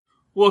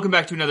Welcome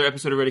back to another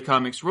episode of Ready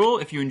Comics Roll.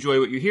 If you enjoy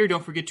what you hear,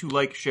 don't forget to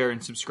like, share,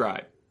 and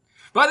subscribe.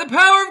 By the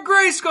power of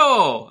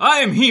Grayskull, I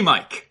am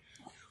He-Mike.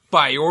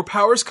 By your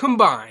powers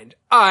combined,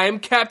 I'm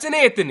Captain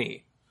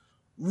Anthony.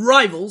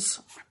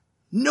 Rivals?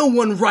 No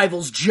one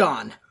rivals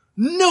John.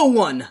 No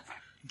one.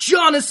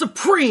 John is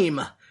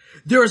supreme.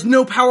 There is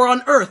no power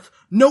on Earth,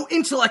 no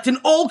intellect in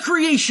all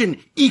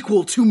creation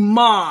equal to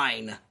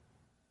mine.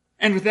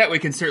 And with that, we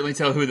can certainly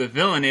tell who the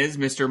villain is,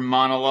 Mr.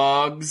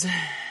 Monologues.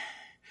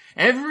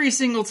 Every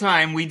single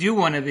time we do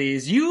one of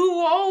these,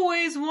 you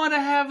always want to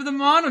have the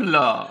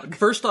monologue.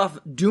 First off,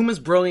 Doom is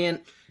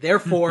brilliant.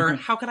 Therefore,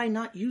 how could I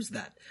not use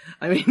that?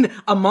 I mean,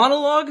 a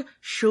monologue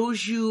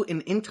shows you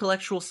an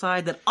intellectual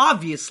side that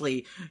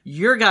obviously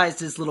your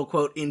guys' little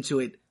quote into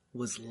it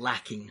was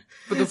lacking.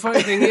 But the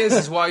funny thing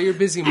is while you're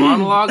busy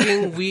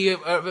monologuing, we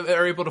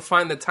are able to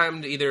find the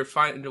time to either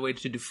find a way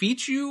to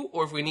defeat you,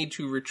 or if we need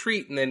to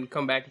retreat and then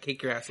come back and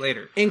kick your ass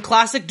later. In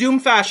classic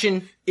Doom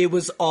fashion, it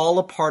was all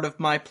a part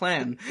of my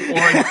plan.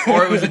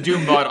 Or it was a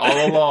Doombot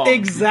all along.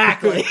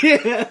 Exactly.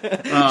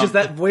 Just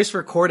that voice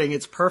recording,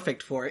 it's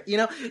perfect for it. You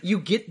know, you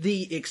get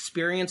the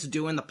experience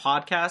doing the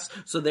podcast,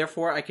 so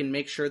therefore I can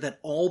make sure that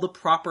all the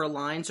proper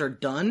lines are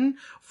done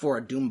for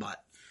a Doombot.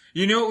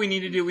 You know what we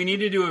need to do? We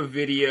need to do a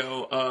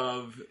video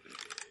of,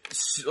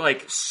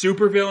 like,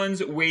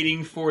 supervillains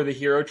waiting for the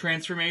hero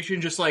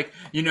transformation. Just like,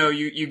 you know,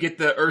 you get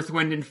the Earth,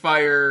 Wind, and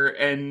Fire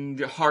and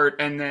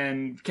Heart and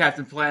then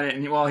Captain Planet,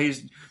 and while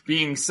he's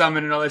being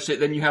summoned and all that shit,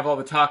 then you have all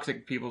the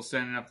toxic people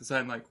standing up the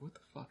side like, what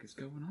the fuck is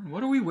going on?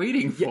 What are we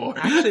waiting for?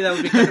 Yeah, actually, that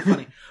would be kind of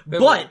funny.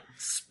 But,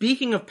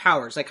 speaking of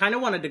powers, I kind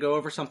of wanted to go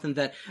over something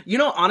that, you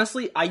know,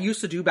 honestly, I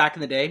used to do back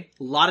in the day.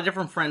 A lot of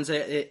different friends.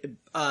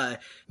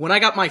 When I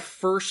got my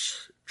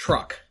first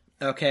truck,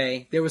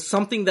 okay, there was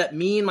something that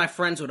me and my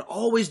friends would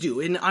always do,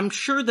 and I'm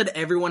sure that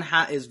everyone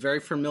is very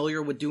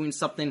familiar with doing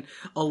something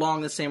along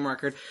the same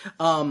record,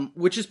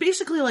 which is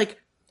basically like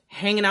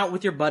hanging out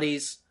with your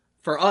buddies.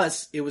 For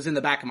us, it was in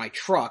the back of my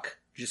truck,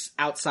 just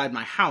outside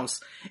my house,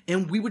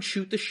 and we would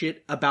shoot the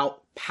shit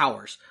about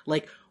powers.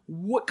 Like,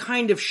 what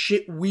kind of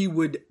shit we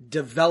would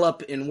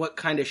develop and what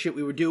kind of shit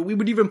we would do. We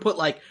would even put,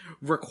 like,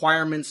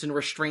 requirements and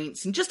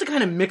restraints and just to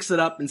kind of mix it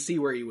up and see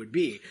where you would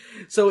be.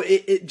 So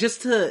it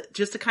just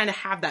to kind of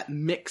have that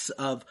mix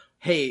of,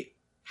 hey,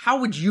 how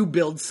would you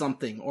build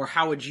something? Or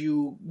what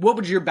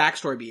would your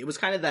backstory be? It was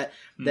kind of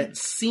that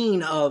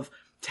scene of,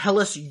 tell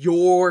us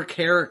your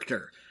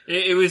character.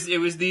 It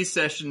was these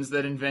sessions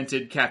that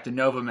invented Captain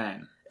Nova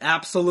Man.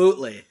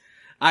 Absolutely.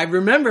 I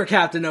remember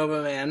Captain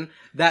Nova Man,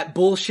 that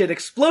bullshit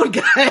explode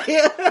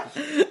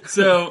guy.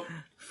 So,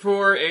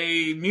 for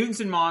a Mutants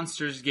and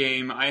Monsters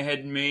game, I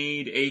had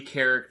made a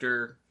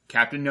character,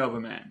 Captain Nova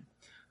Man,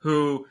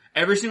 who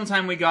every single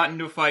time we got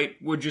into a fight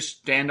would just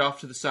stand off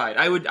to the side.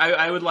 I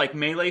would like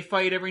melee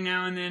fight every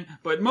now and then,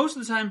 but most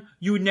of the time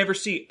you would never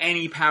see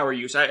any power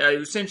use. I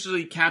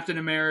essentially Captain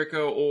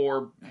America,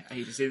 or I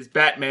hate to say this,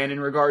 Batman,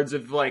 in regards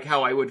of like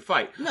how I would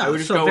fight. No, I would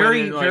just so go very,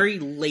 in and, like, very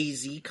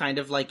lazy, kind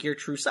of like your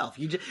true self.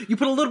 You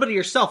put a little bit of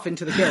yourself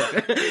into the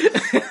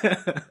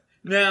character.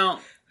 Now,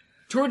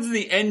 towards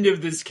the end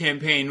of this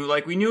campaign,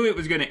 like we knew it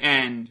was going to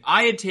end,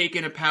 I had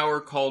taken a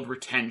power called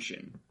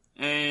retention,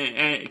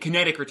 and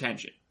kinetic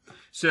retention.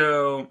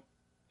 So,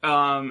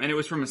 and it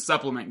was from a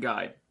supplement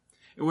guide.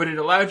 What it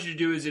allowed you to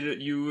do is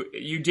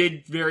you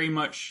did very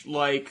much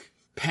like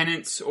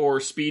Penance or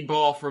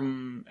Speedball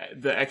from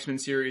the X-Men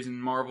series in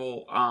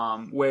Marvel,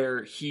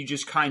 where he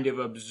just kind of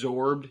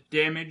absorbed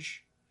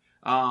damage.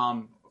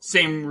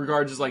 Same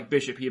regards as like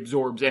Bishop, he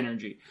absorbs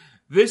energy.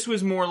 This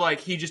was more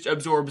like he just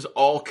absorbs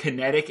all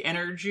kinetic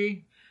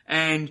energy,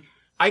 and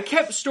I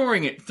kept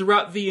storing it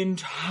throughout the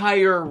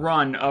entire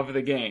run of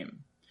the game.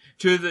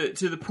 To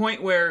the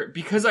point where,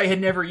 because I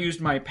had never used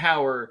my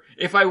power,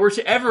 if I were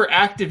to ever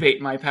activate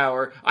my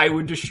power, I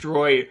would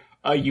destroy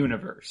a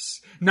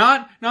universe.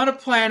 Not a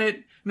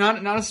planet,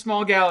 not a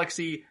small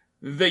galaxy,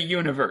 the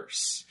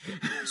universe.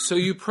 So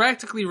you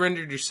practically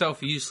rendered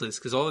yourself useless,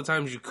 because all the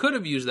times you could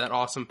have used that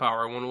awesome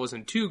power when it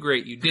wasn't too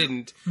great, you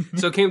didn't.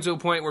 So it came to a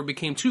point where it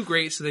became too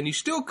great, so then you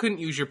still couldn't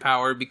use your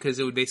power because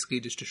it would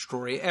basically just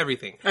destroy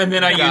everything. And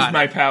then I used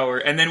my power,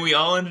 and then we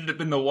all ended up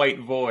in the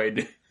white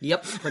void.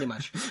 Yep, pretty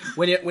much.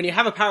 When you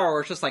have a power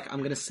where it's just like,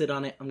 I'm gonna sit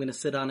on it, I'm gonna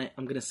sit on it,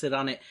 I'm gonna sit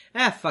on it,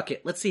 fuck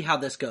it, let's see how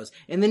this goes.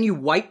 And then you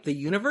wipe the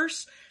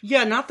universe?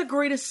 Yeah, not the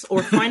greatest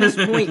or finest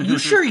point. You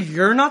sure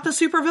you're not the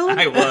supervillain?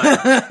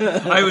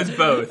 I was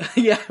both.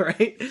 Yeah,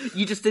 right?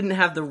 You just didn't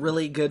have the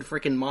really good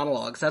freaking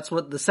monologues. That's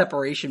what the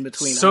separation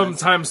between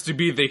Sometimes to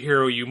be the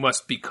hero, you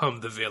must become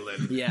the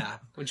villain. Yeah.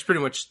 Which is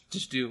pretty much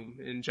just Doom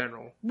in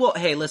general. Well,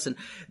 hey, listen,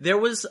 there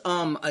was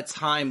a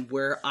time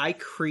where I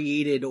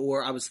created,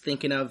 or I was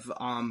thinking of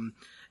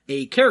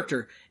a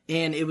character,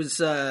 and it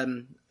was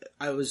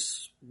I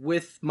was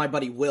with my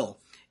buddy Will,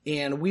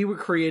 and we were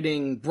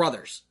creating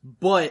brothers,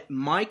 but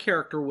my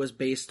character was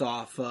based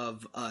off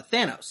of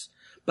Thanos.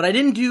 But I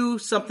didn't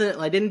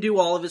do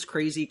all of his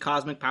crazy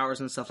cosmic powers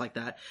and stuff like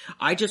that.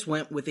 I just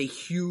went with a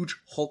huge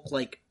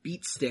Hulk-like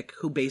beat stick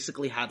who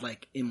basically had,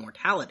 like,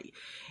 immortality.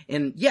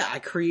 And yeah, I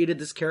created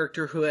this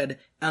character who had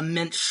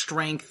immense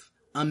strength,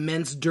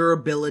 immense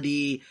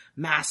durability,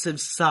 massive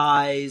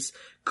size,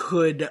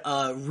 could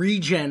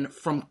regen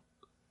from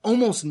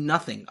almost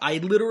nothing. I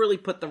literally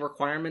put the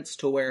requirements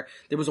to where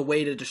there was a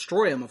way to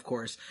destroy him, of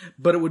course,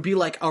 but it would be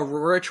like a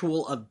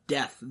ritual of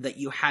death that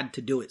you had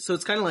to do it. So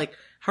it's kind of like,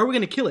 how are we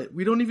going to kill it?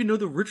 We don't even know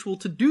the ritual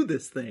to do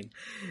this thing.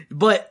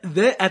 But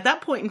at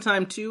that point in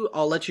time, too,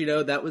 I'll let you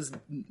know, that was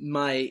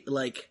my,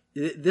 like,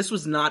 this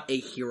was not a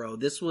hero.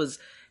 This was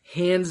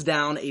hands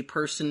down a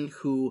person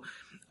who,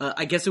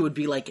 I guess it would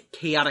be like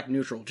chaotic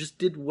neutral, just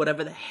did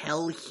whatever the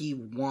hell he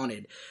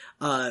wanted.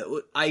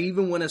 I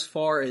even went as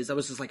far as, I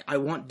was just like, I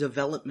want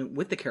development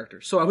with the character.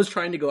 So I was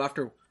trying to go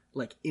after,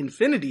 like,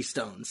 Infinity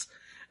Stones.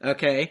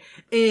 Okay?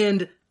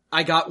 And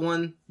I got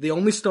one, the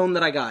only stone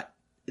that I got,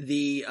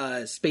 the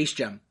Space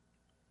Gem.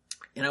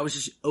 And I was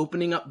just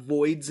opening up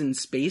voids in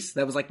space.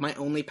 That was like my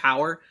only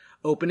power.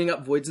 Opening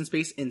up voids in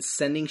space and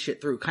sending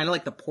shit through. Kind of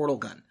like the portal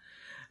gun.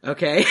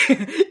 Okay?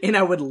 And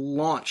I would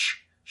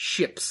launch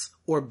ships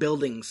or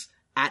buildings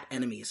at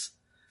enemies.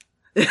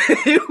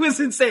 It was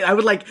insane. I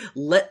would, like,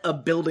 let a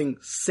building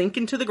sink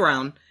into the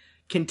ground,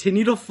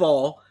 continue to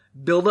fall,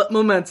 build up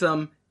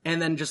momentum, and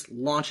then just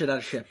launch it at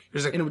a ship.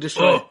 Like, and it would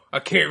destroy it. I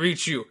can't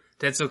reach you.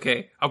 That's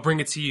okay. I'll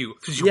bring it to you.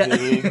 Yeah.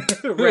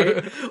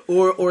 Right.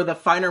 Or the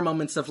finer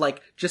moments of,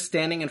 like, just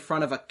standing in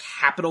front of a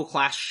capital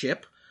class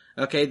ship.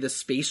 Okay, the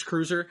space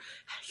cruiser,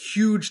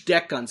 huge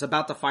deck guns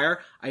about to fire.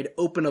 I'd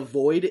open a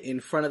void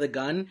in front of the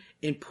gun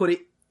and put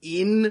it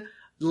in,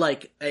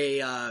 like,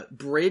 a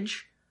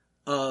bridge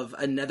of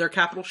another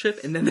capital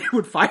ship, and then they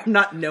would fire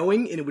not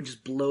knowing, and it would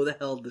just blow the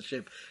hell out of the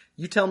ship.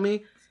 You tell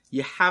me,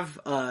 you have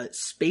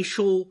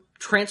spatial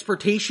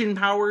transportation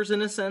powers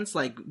in a sense,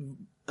 like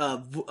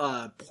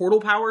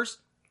portal powers?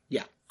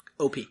 Yeah,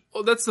 OP.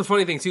 Well, that's the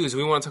funny thing too, is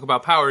we want to talk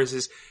about powers,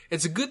 is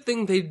it's a good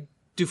thing they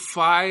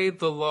defy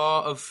the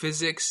law of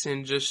physics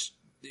and just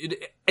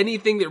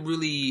anything that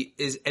really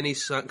is any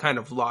kind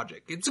of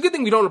logic. It's a good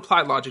thing we don't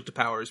apply logic to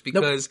powers,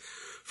 because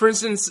for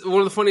instance, one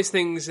of the funniest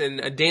things, and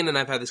Dan and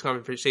I have had this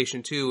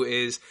conversation too,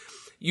 is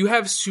you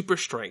have super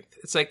strength.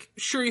 It's like,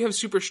 sure, you have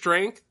super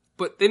strength,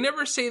 but they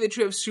never say that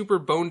you have super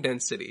bone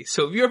density.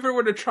 So if you ever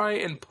were to try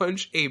and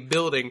punch a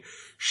building,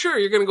 sure,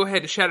 you're going to go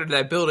ahead and shatter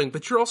that building,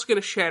 but you're also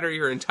going to shatter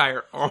your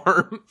entire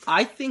arm.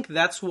 I think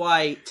that's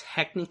why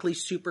technically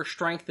super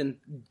strength and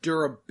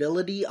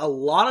durability a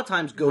lot of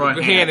times go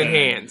hand in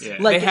hand. Yeah.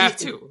 Like, they have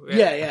to.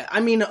 Yeah. I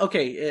mean,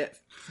 okay,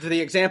 for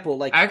the example,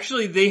 like...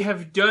 Actually, they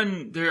have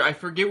done there. I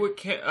forget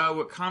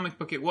what comic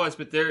book it was,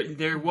 but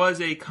there was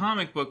a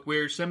comic book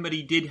where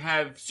somebody did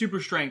have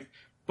super strength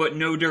but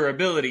no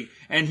durability,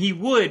 and he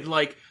would,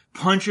 like,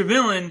 punch a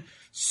villain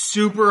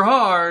super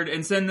hard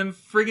and send them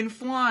friggin'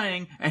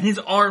 flying, and his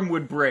arm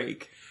would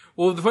break.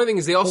 Well, the funny thing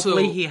is they also...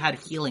 Hopefully he had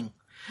healing.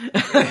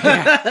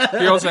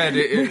 He also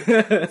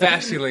had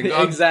fast healing.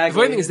 Exactly. The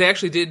funny thing is they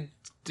actually did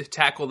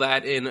tackle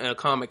that in a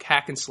comic,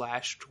 Hack and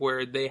Slash,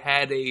 where they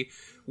had a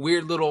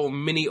weird little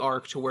mini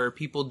arc to where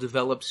people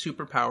developed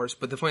superpowers.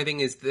 But the funny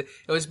thing is that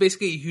it was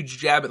basically a huge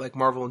jab at, like,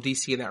 Marvel and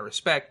DC in that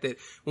respect, that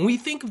when we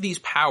think of these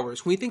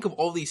powers, when we think of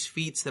all these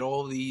feats that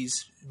all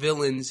these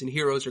villains and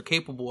heroes are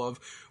capable of,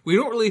 we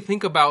don't really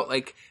think about,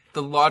 like,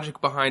 the logic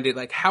behind it,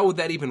 like, how would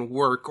that even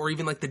work, or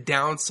even, like, the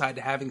downside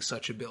to having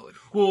such ability.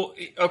 Well,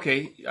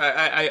 okay,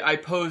 I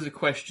pose a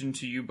question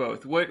to you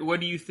both. What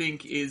do you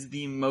think is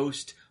the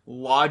most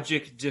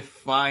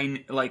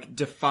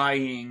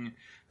defying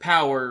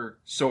power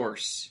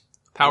source?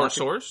 Power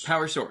source?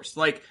 Power source.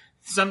 Like,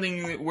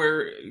 something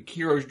where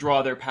heroes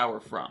draw their power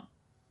from.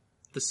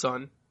 The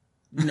sun.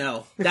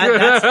 No.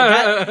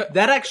 That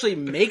actually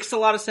makes a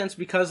lot of sense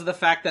because of the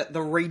fact that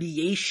the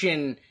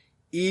radiation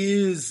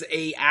is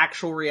a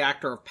actual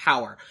reactor of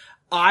power.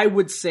 I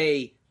would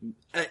say,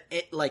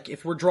 like,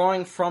 if we're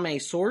drawing from a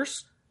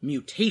source,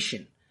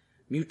 mutation.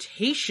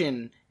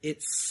 Mutation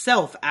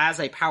itself as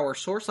a power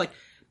source, like,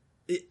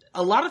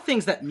 a lot of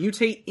things that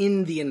mutate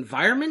in the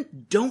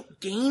environment don't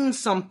gain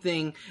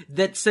something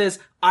that says,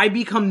 I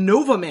become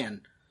Nova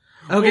Man.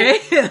 Okay?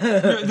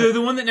 Well,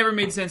 the one that never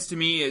made sense to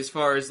me as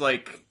far as,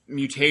 like,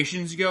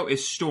 mutations go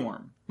is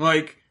Storm.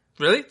 Like,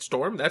 really?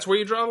 Storm? That's where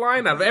you draw a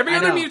line out of every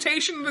other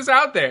mutation that's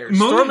out there.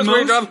 Storm is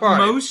where you draw the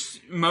line.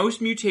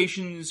 Most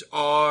mutations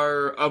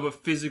are of a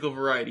physical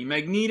variety.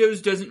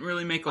 Magneto's doesn't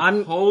really make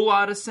a whole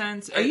lot of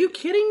sense. Are you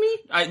kidding me?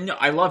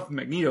 I love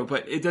Magneto,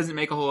 but it doesn't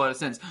make a whole lot of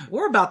sense.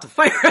 We're about to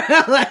fight.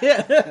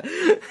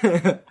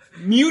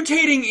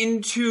 Mutating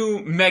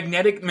into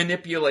magnetic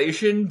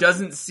manipulation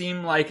doesn't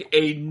seem like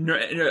a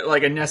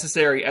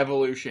necessary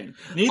evolution.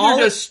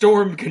 Neither does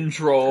storm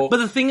control. But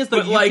the thing is, though,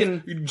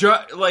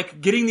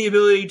 like getting the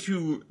ability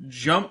to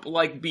jump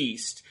like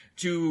Beast,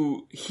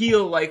 to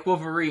heal like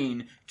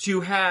Wolverine,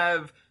 to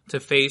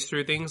phase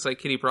through things like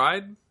Kitty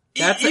Pryde.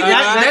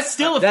 That's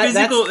still a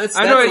physical.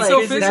 I know it's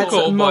so physical, That's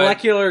but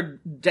molecular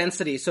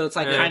density, so it's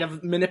like kind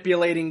of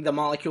manipulating the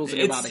molecules in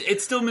your body.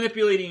 It's still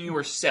manipulating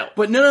yourself.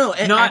 But no.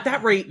 At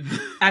that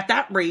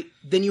rate,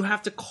 then you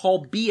have to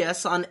call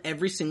BS on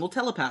every single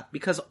telepath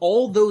because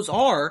all those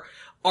are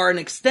an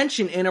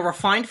extension and a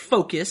refined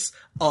focus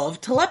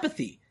of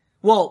telepathy.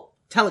 Well,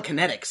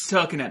 telekinetics.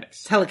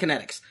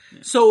 Telekinetics.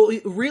 So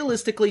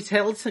realistically,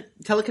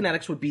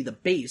 telekinetics would be the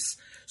base.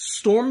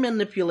 Storm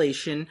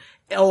manipulation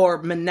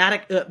or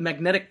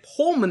magnetic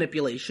pole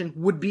manipulation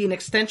would be an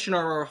extension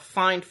or a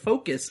refined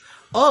focus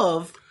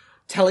of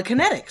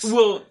telekinetics.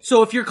 Well,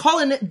 so if you're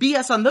calling it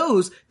BS on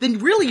those, then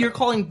really you're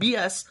calling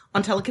BS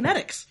on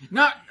telekinetics.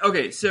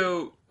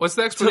 So what's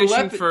the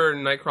explanation for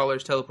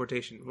Nightcrawler's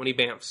teleportation when he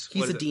bamfs?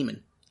 He's a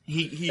demon.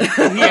 He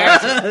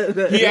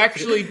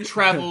actually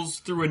travels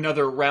through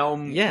another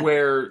realm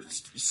where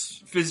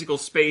physical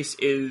space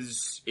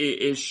is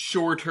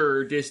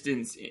shorter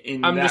distance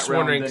in. I'm that just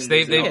realm wondering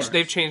because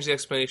they've changed the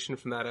explanation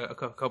from that a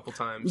couple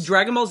times.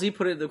 Dragon Ball Z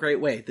put it the great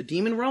way. The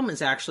demon realm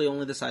is actually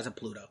only the size of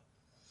Pluto.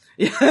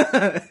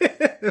 Yeah,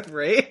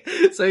 right.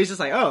 So he's just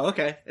like, oh,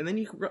 okay, and then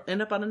you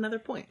end up on another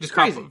point. Just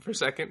crazy him for a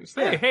second. Just,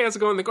 hey, how's it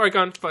going? The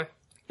Gorgon, bye.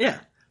 Yeah,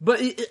 but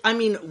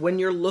when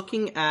you're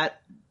looking at,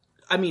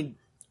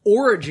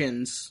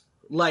 origins,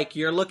 like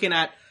you're looking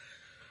at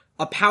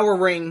a power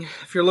ring,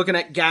 if you're looking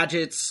at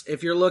gadgets,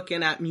 if you're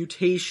looking at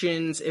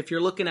mutations, if you're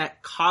looking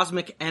at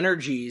cosmic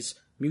energies,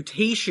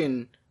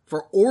 mutation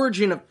for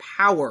origin of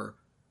power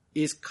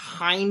is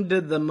kind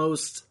of the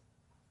most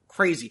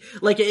crazy.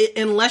 Like,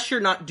 unless you're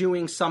not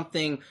doing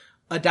something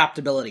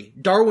adaptability.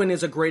 Darwin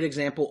is a great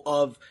example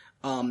of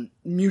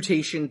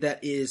mutation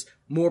that is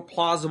more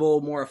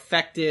plausible, more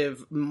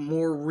effective,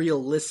 more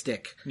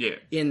realistic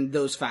in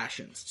those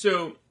fashions.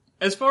 So,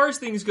 as far as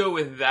things go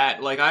with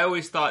that, like, I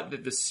always thought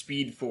that the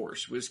Speed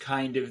Force was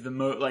kind of the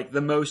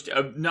most,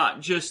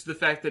 not just the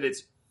fact that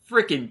it's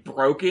freaking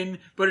broken,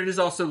 but it is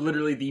also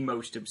literally the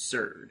most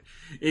absurd.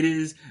 It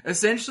is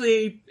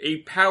essentially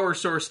a power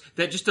source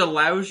that just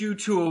allows you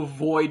to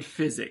avoid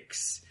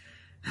physics.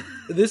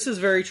 This is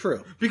very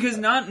true. Because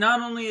not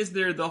only is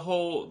there the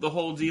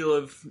whole deal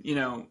of,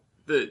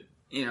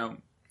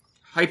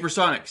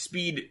 hypersonic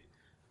speed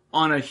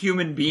on a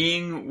human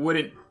being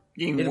wouldn't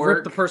It'd work.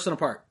 rip the person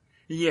apart.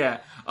 Yeah.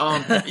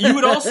 You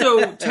would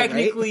also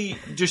technically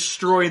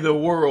destroy the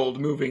world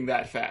moving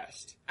that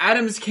fast.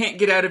 Atoms can't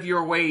get out of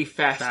your way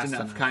fast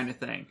enough kind of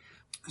thing.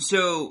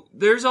 So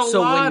there's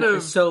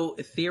So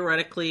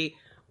theoretically,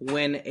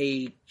 when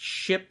a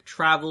ship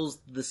travels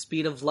the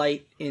speed of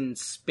light in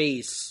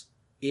space,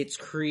 it's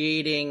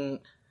creating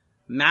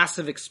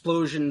massive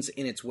explosions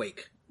in its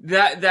wake.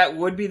 That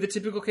would be the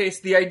typical case.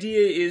 The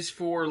idea is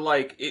for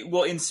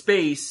in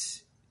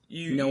space,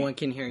 no one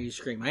can hear you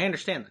scream. I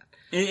understand that.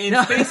 In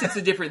space, it's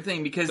a different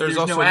thing because there's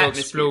also no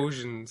atmosphere.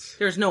 explosions.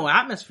 There's no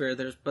atmosphere.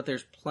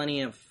 There's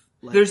plenty of.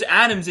 There's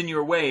atoms in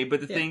your way,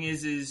 but the thing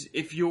is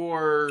if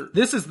you're...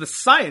 This is the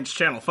Science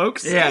Channel,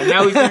 folks. Yeah,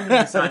 now he's doing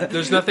the science.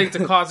 There's nothing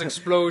to cause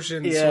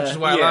explosions, which is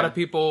why a lot of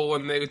people,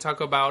 when they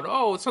talk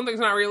about, something's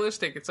not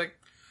realistic, it's like,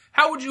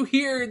 how would you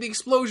hear the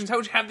explosions? How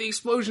would you have the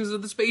explosions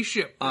of the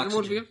spaceship?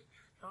 Oxygen.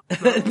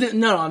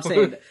 No, I'm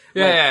saying...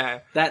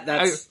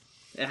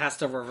 It has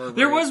to reverberate.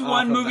 There was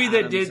one movie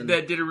that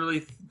did a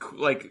really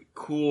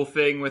cool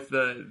thing with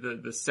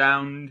the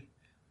sound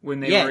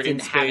when they were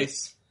in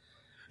space.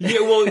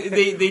 Yeah, well,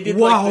 they did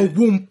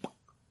whoomp.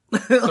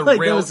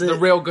 The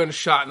railgun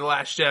shot in The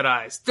Last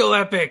Jedi. Still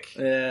epic.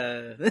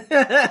 Yeah.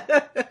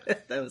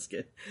 That was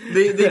good.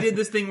 They did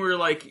this thing where,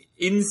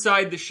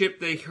 inside the ship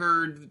they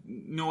heard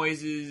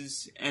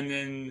noises, and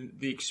then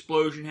the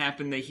explosion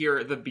happened. They hear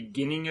at the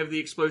beginning of the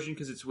explosion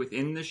because it's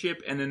within the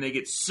ship, and then they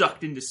get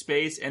sucked into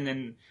space, and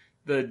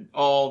then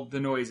all the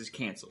noise is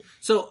canceled.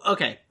 So,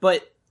 okay,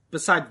 but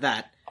besides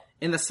that,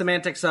 in the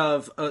semantics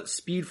of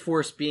Speed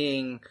Force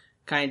being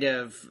kind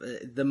of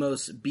the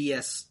most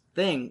BS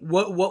thing,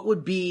 what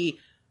would be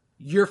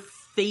your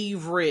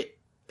favorite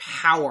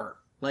power?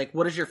 Like,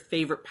 what is your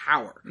favorite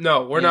power?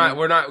 No, we're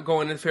not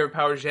going into favorite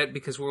powers yet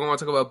because we're going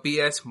to talk about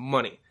BS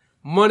money.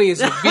 Money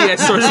is a BS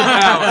source of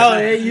power.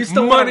 Oh, you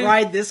still want to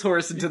ride this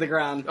horse into the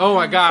ground. Oh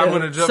my god, I'm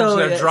going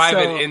to drive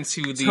it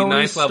into the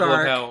ninth level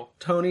of hell.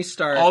 Tony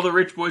Stark. All the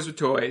rich boys with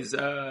toys.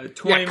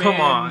 Toyman,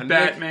 come on.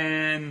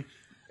 Batman,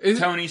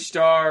 Tony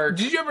Stark.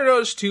 Did you ever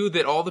notice, too,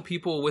 that all the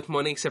people with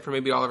money, except for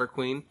maybe Oliver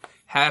Queen,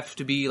 have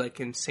to be,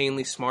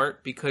 insanely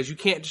smart? Because you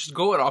can't just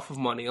go it off of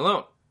money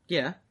alone.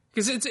 Yeah.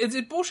 Because it's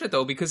bullshit,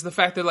 though, because the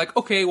fact that,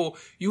 okay, well,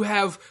 you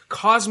have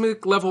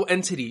cosmic-level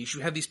entities,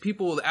 you have these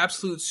people with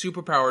absolute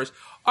superpowers,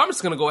 I'm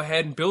just gonna go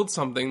ahead and build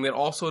something that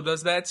also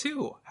does that,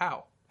 too.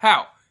 How?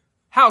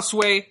 How,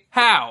 Sway?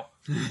 How?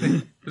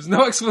 There's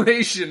no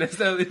explanation as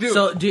to how they do.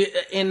 So,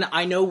 and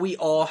I know we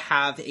all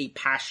have a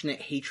passionate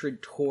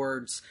hatred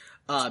towards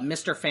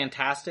Mr.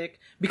 Fantastic,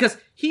 because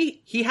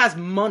he has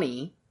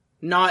money,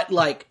 not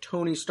like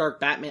Tony Stark,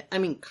 Batman. I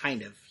mean,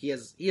 kind of. He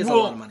has a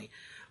lot of money.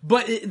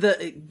 But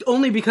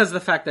only because of the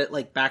fact that,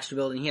 like, Baxter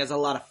Building, he has a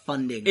lot of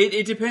funding.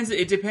 It depends.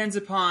 It depends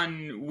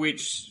upon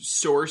which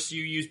source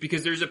you use,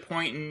 because there's a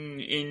point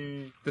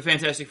in the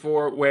Fantastic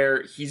Four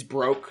where he's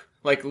broke.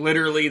 Like,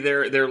 literally,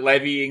 they're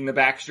levying the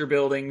Baxter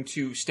Building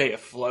to stay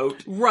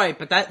afloat. Right,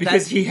 but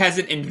because he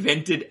hasn't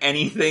invented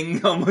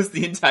anything almost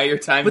the entire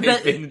time he's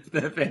been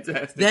the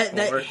Fantastic Four.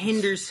 That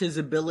hinders his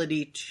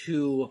ability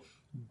to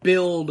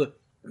build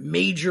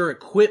major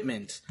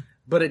equipment,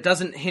 but it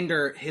doesn't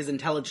hinder his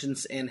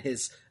intelligence and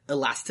his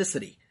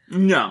elasticity.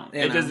 No,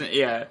 it doesn't.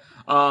 Yeah,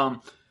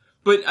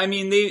 but I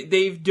mean,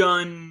 they've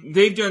done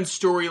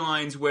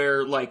storylines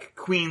where, like,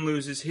 Queen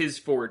loses his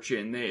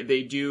fortune.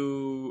 They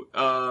do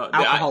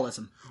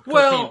alcoholism.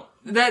 Well,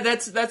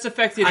 that's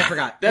affected. I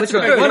forgot. That's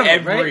Which affected one of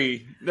them, every.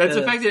 right? That's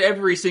affected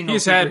every single.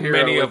 He's had superhero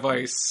many with- of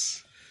ice.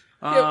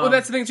 Yeah, well,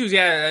 that's the thing too.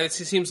 It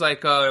seems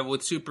like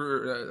with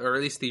or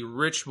at least the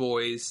rich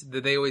boys,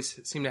 that they always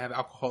seem to have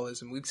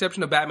alcoholism, with the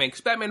exception of Batman.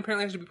 Because Batman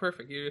apparently has to be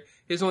perfect.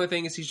 His only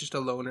thing is he's just a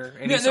loner,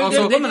 and he's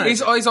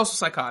also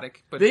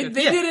psychotic. But They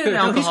did an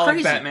alcoholic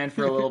crazy. Batman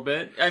for a little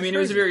bit. I mean, it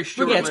was a very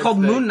short. Yeah, it's called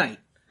Moon Knight.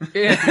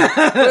 Yeah,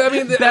 I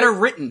mean, Better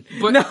written.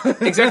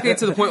 But exactly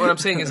to the point. What I'm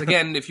saying is,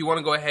 again, if you want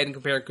to go ahead and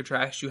compare and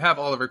contrast, you have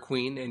Oliver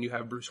Queen and you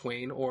have Bruce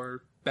Wayne,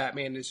 or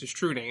Batman is his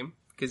true name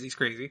because he's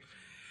crazy.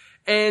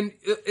 And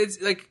it's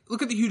like,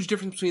 look at the huge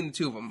difference between the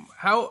two of them.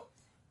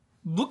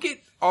 Look at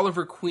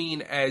Oliver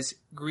Queen as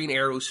Green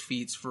Arrow's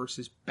feats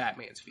versus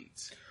Batman's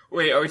feats.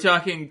 Wait, are we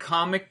talking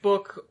comic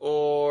book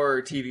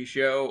or TV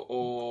show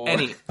or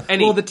Any.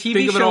 Well, the TV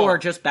Think of it show all. are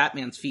just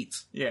Batman's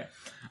feats. Yeah.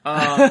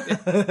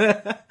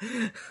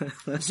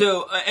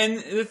 So, and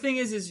the thing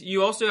is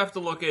you also have to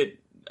look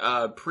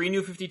at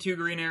pre-New 52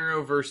 Green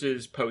Arrow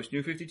versus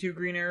post-New 52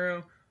 Green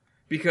Arrow,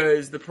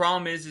 because the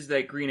problem is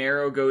that Green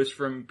Arrow goes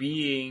from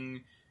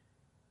being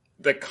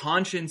the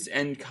conscience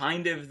and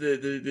kind of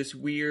this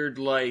weird,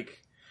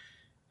 like,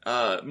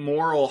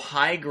 moral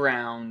high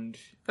ground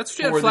That's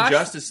what you for had Flash. the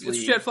Justice League. That's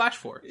what you had Flash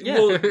for. Yeah.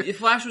 Well,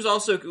 Flash was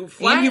also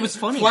And he was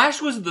funny.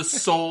 Flash was the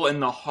soul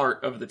and the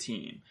heart of the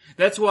team.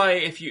 That's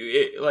why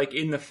like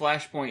in the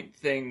Flashpoint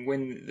thing,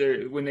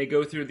 when they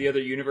go through the other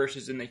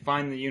universes and they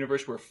find the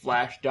universe where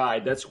Flash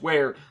died, that's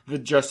where the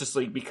Justice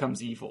League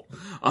becomes evil.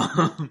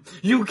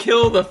 You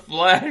kill the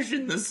Flash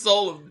and the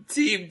soul of the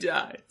team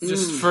dies.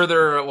 Just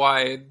further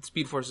why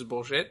Speed Force is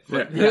bullshit.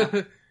 But,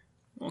 Yeah.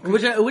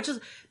 Which is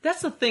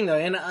that's the thing though,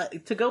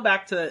 and to go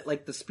back to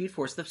like the Speed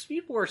Force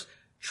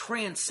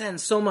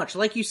transcends so much.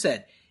 Like you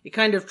said, it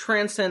kind of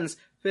transcends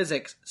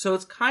physics. So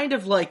it's kind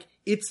of like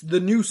it's the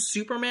new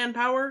Superman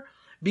power,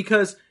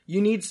 because you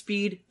need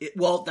speed.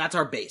 Well, that's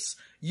our base.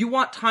 You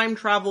want time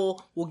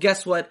travel? Well,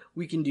 guess what?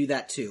 We can do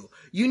that too.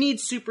 You need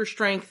super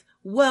strength?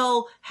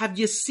 Well, have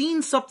you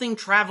seen something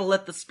travel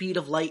at the speed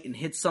of light and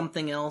hit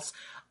something else?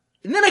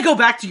 And then I go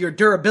back to your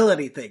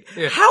durability thing.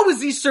 Yeah. How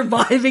is he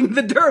surviving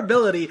the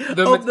durability of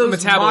those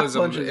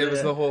metabolism? Mach punches? It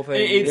was the whole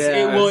thing.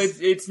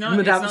 It's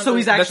not. So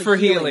he's actually that's for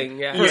healing.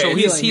 Yeah. So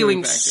he's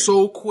healing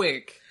so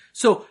quick.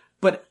 So,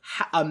 but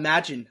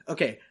imagine,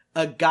 okay,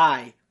 a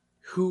guy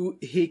who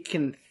he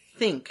can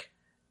think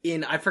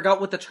in, I forgot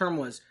what the term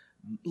was,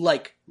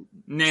 like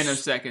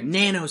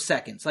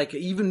nanoseconds, like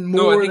even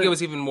more. No, I think it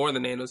was even more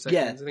than nanoseconds.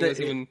 Yeah, I think it was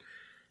even.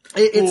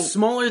 It's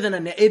smaller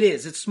than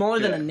it's smaller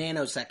than a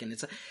nanosecond.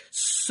 It's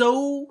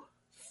so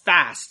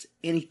fast,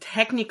 and he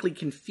technically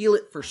can feel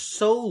it for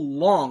so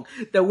long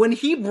that when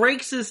he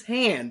breaks his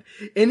hand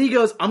and he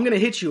goes, "I'm gonna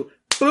hit you,"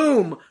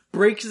 boom,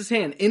 breaks his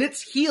hand, and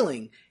it's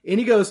healing, and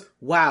he goes,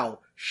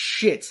 "Wow,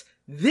 shit,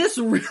 this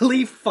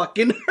really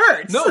fucking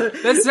hurts." No,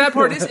 that's the sad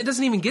part. It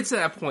doesn't even get to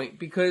that point,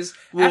 because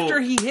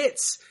after he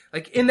hits,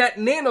 like in that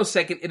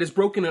nanosecond, it is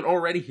broken and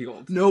already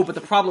healed. No, but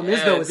the problem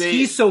is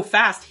he's so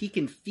fast he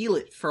can feel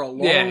it for a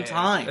long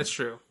time. That's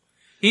true.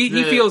 He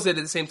feels it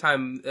at the same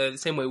time, the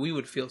same way we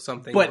would feel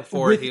something but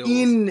before it heals.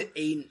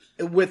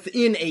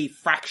 Within a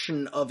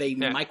fraction of a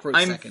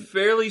microsecond. I'm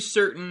fairly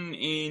certain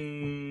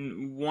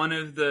in one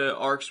of the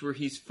arcs where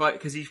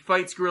because he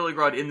fights Gorilla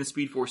Grodd in the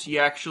Speed Force, he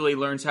actually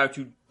learns how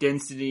to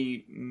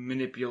density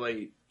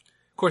manipulate.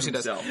 Of course he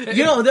himself. does.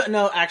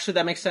 No, actually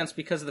that makes sense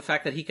because of the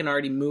fact that he can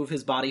already move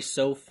his body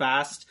so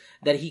fast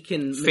that he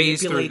can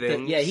phase manipulate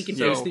through things. he can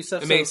phase through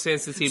stuff. It makes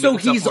sense to see. So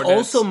he's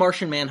also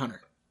Martian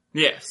Manhunter.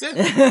 Yes.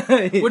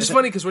 Which is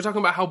funny because we're talking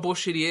about how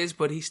bullshit he is,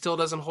 but he still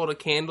doesn't hold a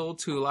candle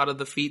to a lot of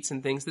the feats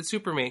and things that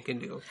Superman can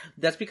do.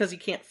 That's because he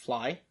can't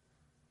fly.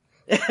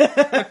 Like,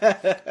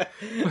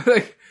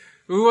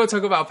 we want to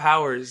talk about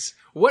powers.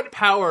 What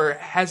power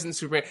hasn't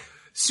Superman?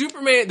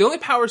 The only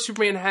power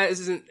Superman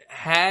hasn't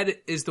had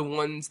is the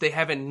ones they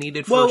haven't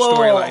needed for a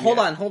storyline.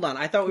 Hold on.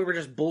 I thought we were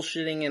just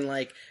bullshitting and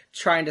like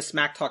trying to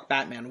smack talk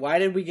Batman. Why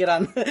did we get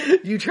on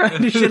you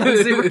trying to shit on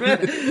Superman?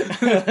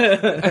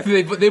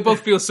 They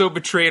both feel so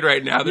betrayed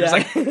right now. They're just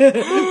like,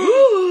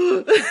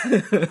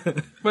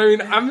 I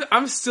mean,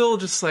 I'm still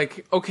just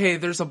like, okay,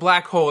 there's a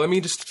black hole. I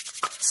mean, just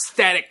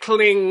static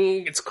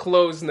cling. It's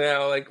closed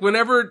now. Like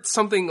whenever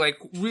something like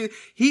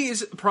he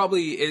is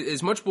probably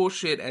as much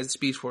bullshit as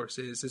Speed Force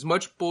is, as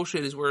much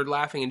bullshit as we're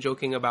laughing and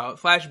joking about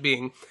Flash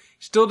being.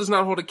 still does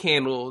not hold a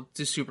candle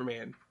to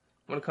Superman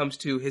when it comes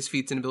to his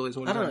feats and abilities.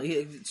 I don't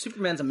know.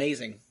 Superman's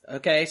amazing.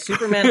 Okay,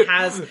 Superman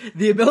has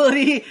the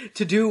ability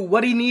to do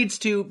what he needs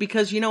to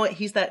because you know what?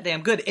 He's that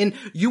damn good. And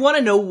you want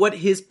to know what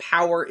his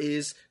power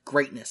is?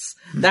 Greatness.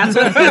 That's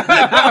what his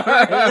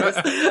power is.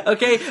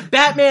 Okay,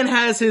 Batman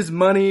has his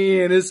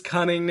money and his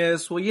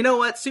cunningness. Well, you know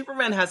what?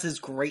 Superman has his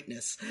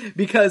greatness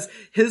because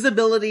his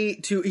ability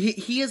to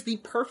he is the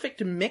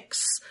perfect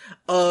mix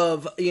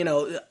of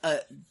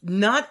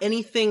not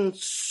anything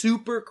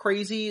super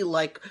crazy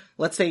like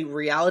let's say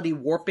reality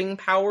warping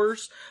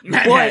powers,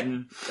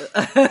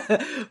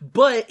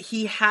 but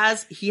he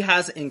has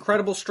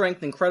incredible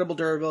strength, incredible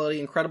durability,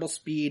 incredible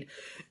speed,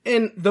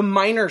 and the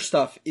minor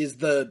stuff is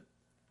the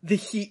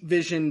heat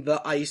vision,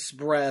 the ice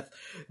breath,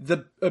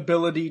 the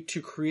ability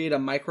to create a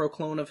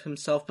microclone of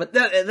himself. But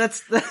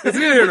that's but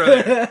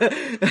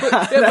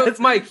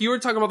Mike, you were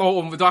talking about the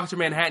whole Dr.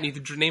 Manhattan. You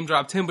name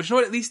dropped him, but you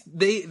know what? At least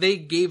they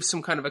gave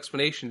some kind of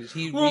explanation.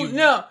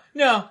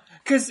 No,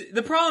 because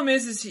the problem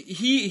is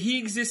he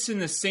exists in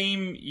the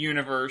same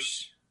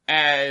universe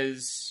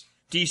as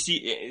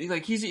DC.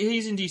 Like he's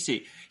in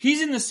DC.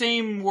 He's in the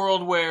same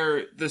world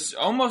where this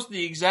almost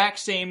the exact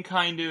same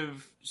kind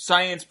of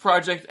science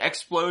project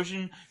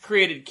explosion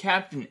created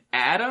Captain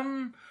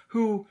Atom,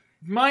 who,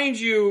 mind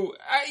you,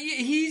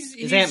 he's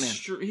Ant-Man.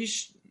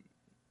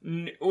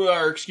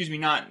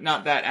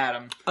 Not that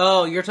Atom.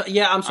 Oh,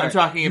 yeah, I'm sorry. I'm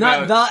talking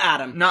about not the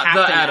Atom. Not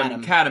Captain the Atom.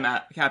 Atom. Captain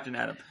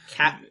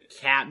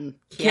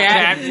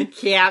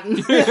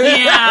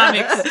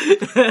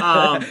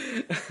Atom.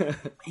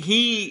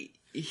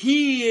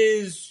 He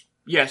is,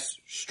 yes,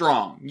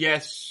 strong.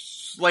 Yes,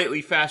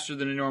 slightly faster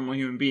than a normal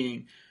human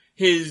being.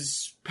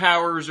 His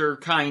powers are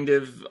kind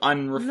of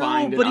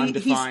unrefined and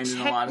undefined in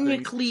a lot of things.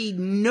 He's technically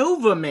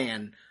Nova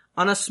Man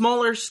on a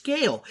smaller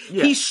scale.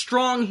 Yeah. He's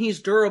strong, he's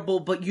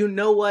durable, but you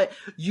know what?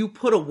 You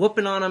put a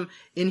whooping on him,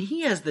 and he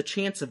has the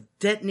chance of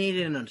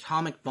detonating an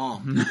atomic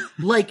bomb.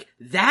 Like,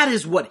 that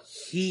is what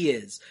he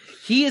is.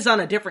 He is on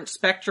a different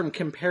spectrum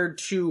compared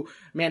to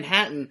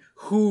Manhattan,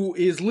 who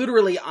is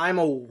literally, I'm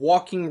a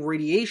walking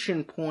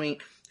radiation point,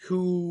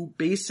 who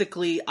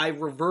basically I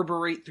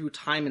reverberate through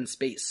time and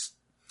space.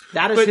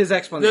 That is his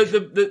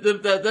explanation.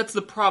 That's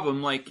the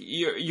problem. Like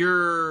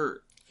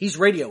he's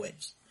radio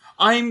waves.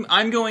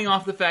 I'm going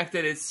off the fact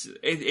that it's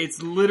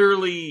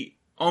literally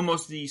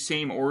almost the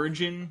same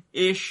origin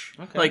ish.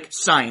 Okay. Like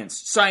science.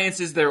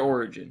 Science is their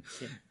origin.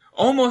 Yeah.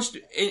 Almost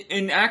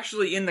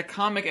actually in the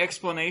comic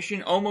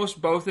explanation, almost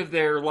both of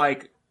their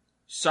like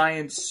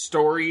science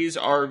stories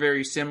are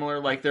very similar.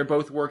 Like they're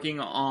both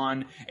working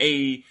on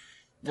a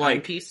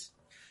timepiece.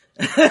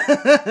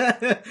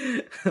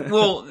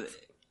 Well.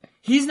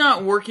 He's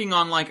not working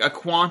on, like, a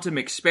quantum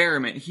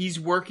experiment. He's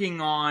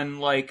working on,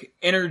 like,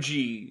 an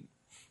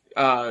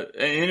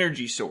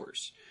energy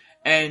source.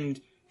 And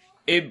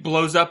it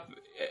blows up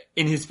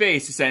in his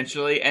face,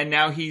 essentially, and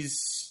now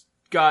he's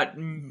got,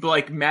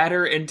 like,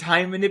 matter and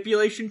time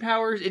manipulation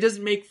powers. It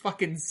doesn't make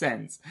fucking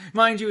sense.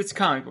 Mind you, it's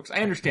comic books.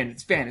 I understand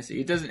it's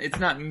fantasy. It's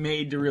not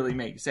made to really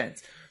make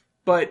sense.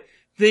 But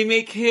they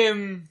make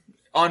him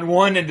on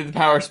one end of the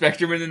power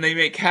spectrum, and then they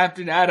make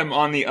Captain Atom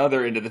on the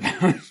other end of the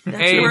power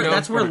spectrum.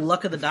 That's where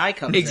luck of the die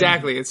comes in.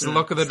 Exactly, it's the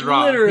luck of the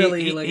draw.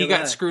 Literally, he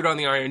got screwed on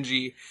the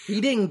RNG.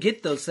 He didn't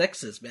get those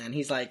sixes, man.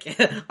 He's like,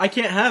 I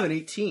can't have an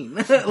 18.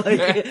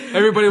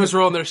 Everybody was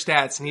rolling their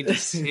stats, and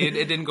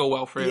it didn't go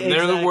well for him. Yeah,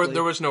 exactly.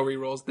 There was no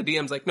rerolls. The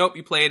DM's like, nope,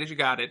 you played it, you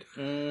got it.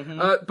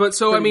 Mm-hmm. But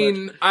so, Pretty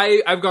much.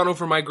 I've gone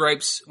over my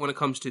gripes when it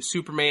comes to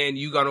Superman.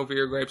 You gone over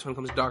your gripes when it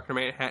comes to Dr.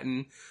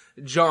 Manhattan.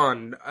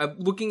 John,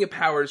 looking at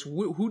powers,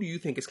 who do you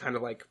think is kind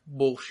of like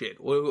bullshit?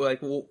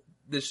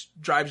 This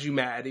drives you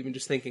mad even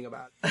just thinking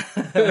about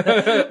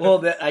it.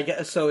 Well, I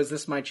guess so. Is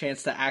this my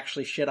chance to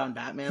actually shit on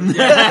Batman?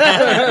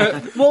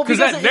 Well, because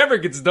that never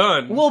gets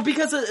done. Well,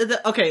 because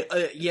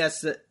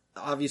yes,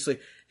 obviously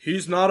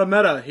he's not a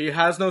meta. He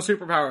has no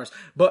superpowers,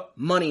 but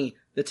money,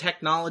 the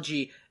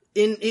technology.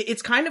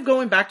 It's kind of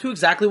going back to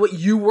exactly what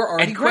you were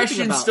already griping about.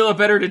 Question's still a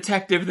better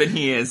detective than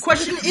he is.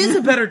 Question is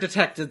a better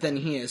detective than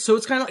he is. So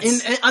it's kind of,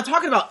 and I'm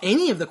talking about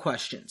any of the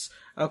questions,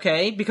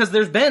 okay? Because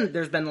there's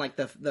been like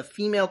the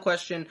female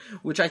question,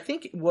 which I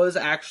think was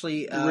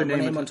actually,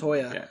 Renee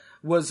Montoya.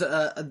 Was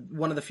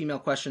one of the female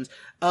questions.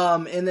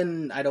 And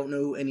then I don't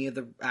know any of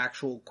the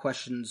actual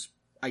questions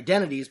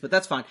identities, but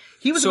that's fine.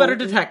 He was a better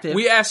detective.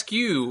 We ask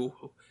you.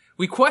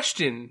 We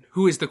question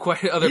who is the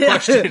other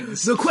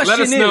questions. The question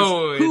Let us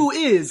know. Who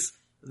is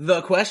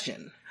the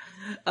question?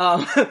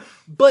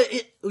 But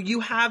you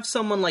have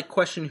someone like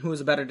question who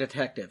is a better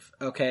detective,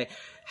 okay?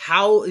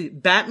 How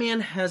Batman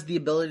has the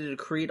ability to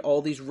create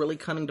all these really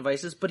cunning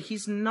devices, but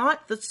he's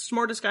not the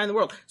smartest guy in the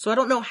world. So I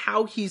don't know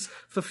how he's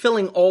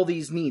fulfilling all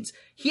these needs.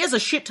 He has a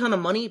shit ton of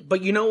money,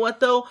 but you know what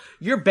though?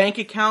 Your bank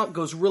account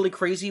goes really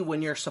crazy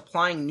when you're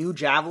supplying new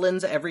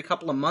javelins every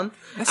couple of months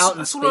out in space.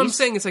 That's what I'm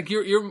saying. It's like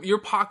your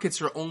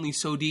pockets are only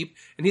so deep,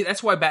 and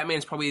that's why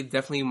Batman's probably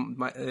definitely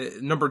my,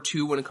 number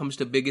 2 when it comes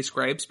to biggest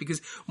gripes,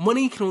 because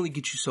money can only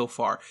get you so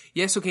far.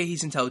 Yes, okay,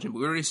 he's intelligent, but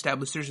we already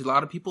established there's a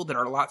lot of people that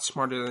are a lot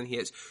smarter than he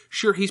is.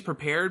 Sure, he's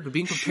prepared, but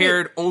being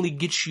prepared only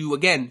gets you,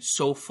 again,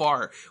 so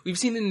far. We've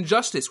seen in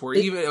Injustice where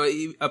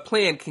even a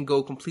plan can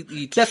go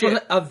completely to That's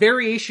shit. a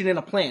variation in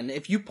a plan.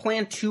 If you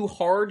plan too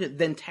hard,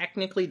 then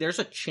technically there's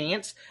a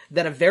chance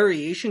that a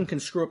variation can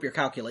screw up your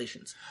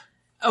calculations.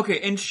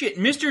 Okay, and shit,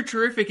 Mr.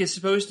 Terrific is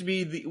supposed to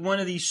be one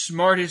of the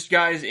smartest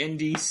guys in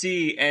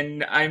DC,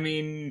 and I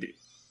mean,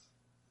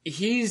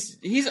 he's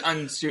not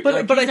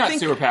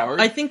superpowered.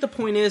 I think the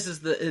point is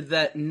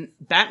that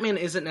Batman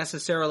isn't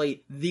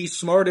necessarily the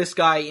smartest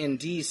guy in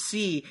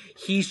DC.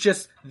 He's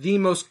just the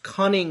most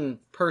cunning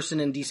person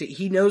in DC.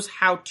 He knows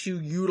how to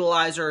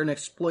utilize or and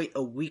exploit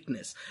a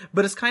weakness.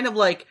 But it's kind of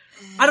like,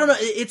 I don't know,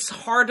 it's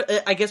hard,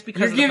 I guess,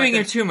 because you're giving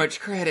him too much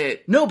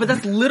credit. No, but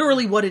that's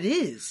literally what it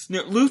is.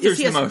 No, Luthor's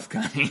the most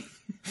cunning.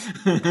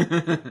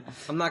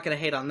 I'm not gonna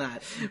hate on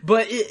that,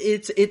 but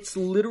it's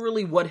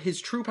literally what his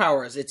true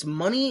power is. It's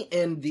money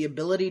and the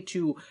ability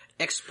to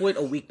exploit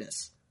a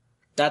weakness.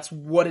 That's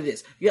what it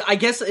is. Yeah, I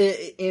guess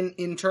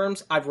in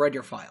terms, I've read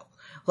your file.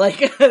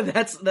 Like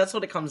that's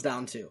what it comes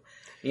down to,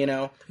 you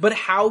know. But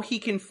how he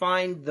can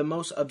find the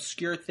most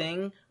obscure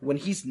thing when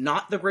he's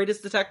not the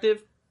greatest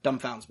detective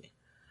dumbfounds me,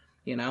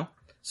 you know.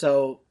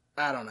 So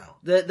I don't know.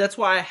 That's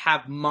why I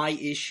have my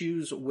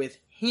issues with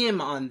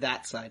him on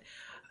that side.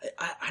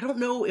 I don't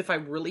know if I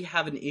really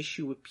have an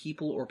issue with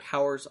people or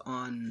powers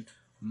on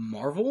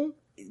Marvel,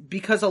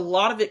 because a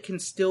lot of it can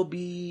still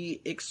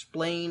be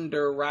explained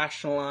or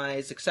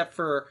rationalized, except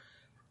for,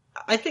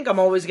 I think I'm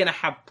always going to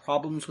have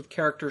problems with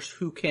characters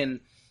who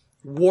can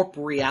warp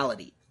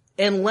reality.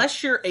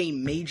 Unless you're a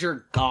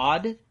major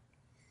god,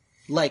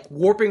 like,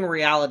 warping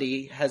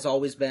reality has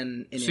always been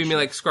an issue. So you mean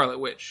like Scarlet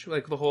Witch?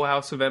 Like the whole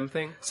House of M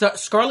thing? So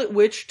Scarlet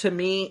Witch, to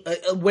me,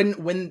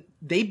 when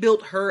they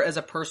built her as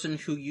a person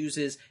who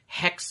uses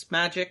hex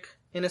magic,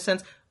 in a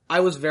sense, I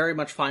was very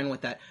much fine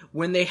with that.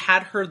 When they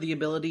had her the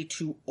ability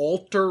to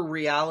alter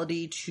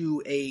reality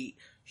to a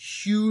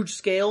huge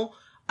scale,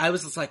 I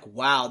was just like,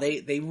 wow,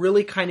 they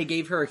really kind of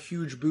gave her a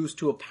huge boost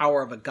to a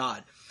power of a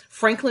god.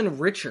 Franklin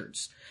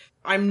Richards.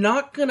 I'm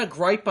not gonna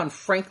gripe on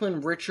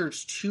Franklin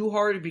Richards too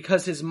hard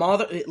because his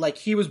mother, like,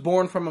 he was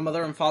born from a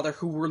mother and father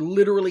who were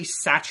literally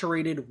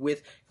saturated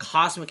with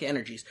cosmic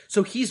energies.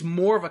 So he's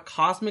more of a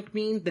cosmic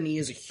being than he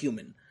is a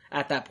human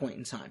at that point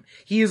in time.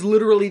 He is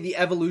literally the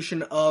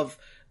evolution of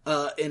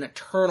an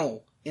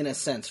eternal, in a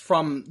sense,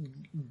 from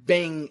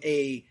being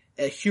a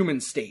human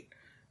state.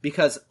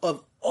 Because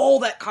of all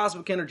that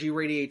cosmic energy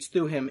radiates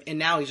through him, and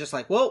now he's just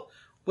like, well,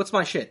 what's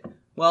my shit?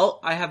 Well,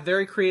 I have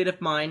very creative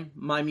mind.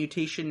 My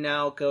mutation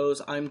now goes,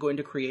 I'm going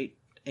to create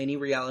any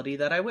reality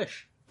that I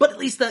wish. But at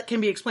least that can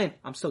be explained.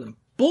 I'm still going to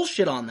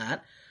bullshit on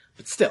that,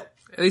 but still.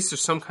 At least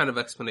there's some kind of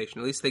explanation.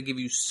 At least they give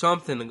you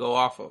something to go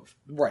off of.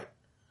 Right.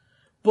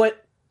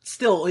 But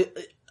still,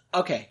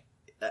 okay.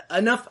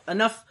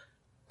 Enough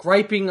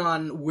griping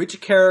on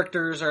which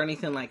characters or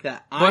anything like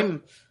that.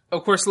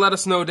 Of course, let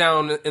us know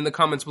down in the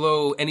comments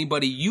below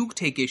anybody you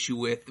take issue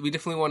with. We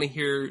definitely want to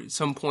hear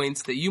some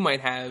points that you might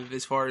have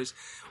as far as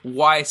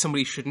why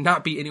somebody should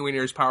not be anywhere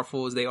near as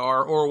powerful as they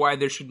are, or why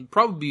there should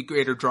probably be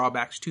greater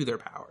drawbacks to their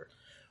power.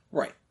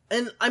 Right.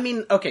 And, I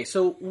mean, okay,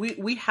 so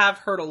we have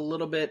heard a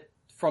little bit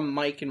from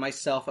Mike and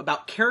myself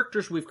about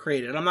characters we've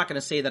created. And I'm not going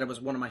to say that it was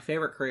one of my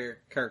favorite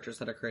characters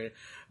that I created.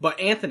 But,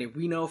 Anthony,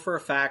 we know for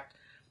a fact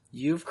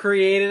you've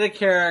created a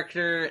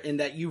character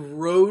and that you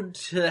rode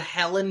to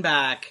hell and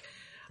back.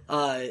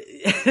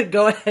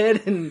 Go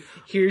ahead and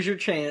here's your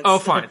chance. Oh,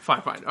 fine.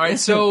 All right,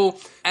 so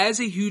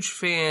as a huge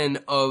fan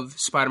of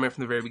Spider-Man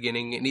from the very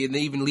beginning, and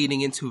even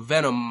leading into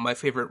Venom, my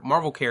favorite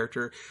Marvel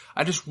character,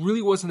 I just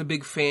really wasn't a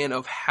big fan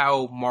of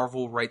how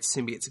Marvel writes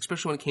symbiotes,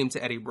 especially when it came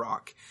to Eddie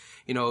Brock.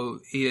 You know,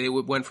 it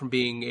went from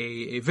being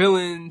a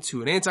villain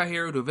to an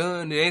anti-hero to a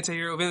villain to an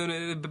anti-hero,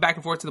 villain, back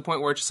and forth to the point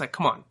where it's just like,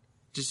 come on,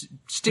 just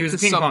stick to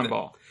something. Ping-pong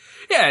ball.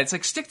 Yeah, it's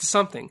like, stick to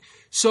something.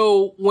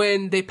 So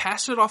when they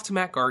passed it off to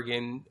Matt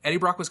Gargan, Eddie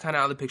Brock was kind of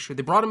out of the picture.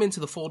 They brought him into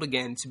the fold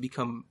again to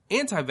become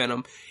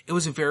anti-Venom. It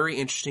was a very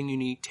interesting,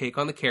 unique take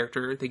on the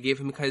character. They gave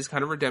him his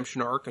kind of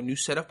redemption arc, a new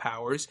set of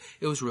powers.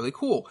 It was really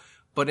cool.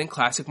 But in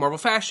classic Marvel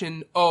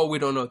fashion, we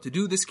don't know what to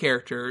do with this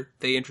character.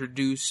 They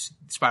introduce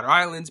Spider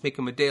Islands, make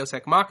him a Deus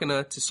Ex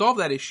Machina to solve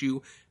that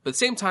issue, but at the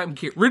same time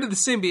get rid of the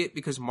symbiote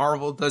because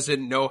Marvel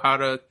doesn't know how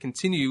to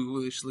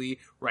continuously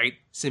write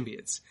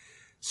symbiotes.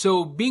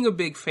 So being a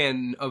big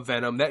fan of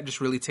Venom, that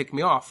just really ticked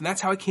me off. And that's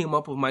how I came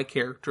up with my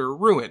character,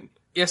 Ruin.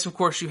 Yes, of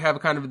course, you have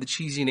kind of the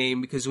cheesy name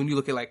because when you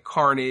look at like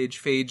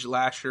Carnage, Phage,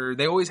 Lasher,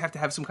 they always have to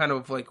have some kind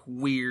of like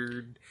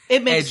weird,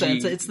 it makes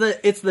edgy... sense.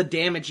 It's the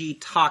damagey,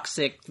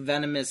 toxic,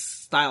 venomous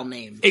style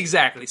name.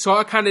 Exactly. So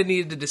I kind of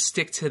needed to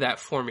stick to that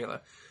formula.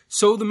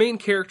 So the main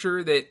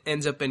character that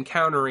ends up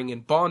encountering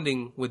and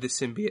bonding with the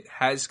symbiote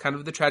has kind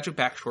of the tragic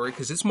backstory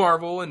because it's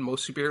Marvel and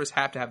most superheroes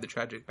have to have the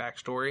tragic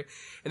backstory,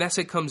 and that's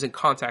how it comes in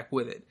contact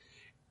with it.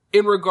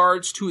 In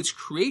regards to its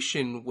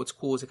creation, what's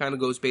cool is it kind of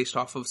goes based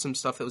off of some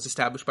stuff that was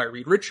established by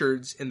Reed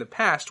Richards in the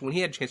past when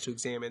he had a chance to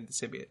examine the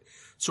symbiote.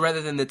 So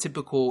rather than the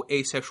typical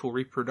asexual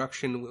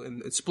reproduction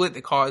and split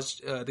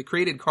that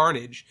created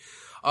Carnage,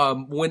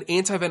 When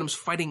Anti-Venom's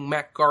fighting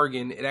Mac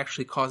Gargan, it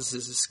actually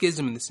causes a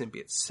schism in the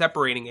symbiote,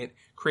 separating it,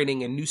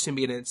 creating a new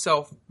symbiote in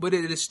itself, but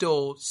it is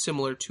still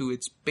similar to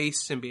its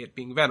base symbiote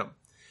being Venom.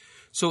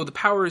 So the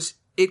powers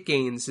it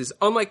gains is,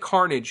 unlike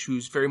Carnage,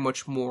 who's very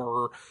much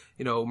more,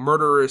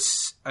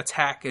 murderous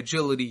attack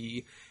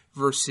agility,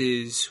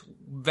 versus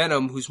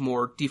Venom, who's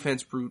more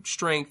defense brute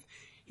strength,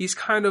 he's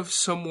kind of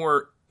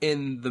somewhere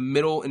in the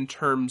middle in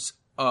terms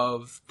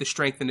of the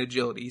strength and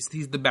agility.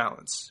 He's the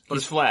balance. But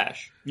he's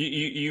Flash.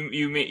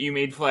 You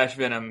made Flash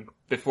Venom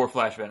before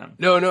Flash Venom.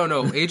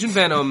 No. Agent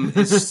Venom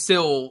is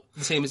still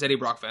the same as Eddie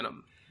Brock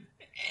Venom.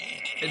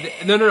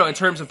 No. In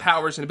terms of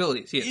powers and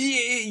abilities,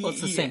 yes. Well,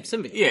 it's the same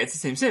symbiote. Yeah, it's the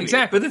same symbiote.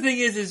 Exactly. But the thing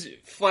is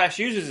Flash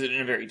uses it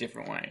in a very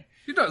different way.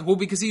 He does. Well,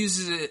 because he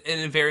uses it in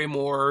a very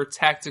more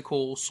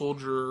tactical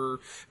soldier,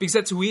 because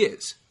that's who he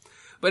is.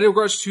 But in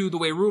regards to the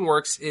way Rune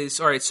works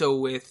is, alright, so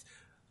with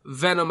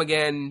Venom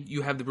again,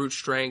 you have the brute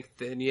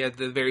strength, and you have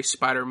the very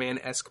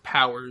Spider-Man-esque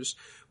powers.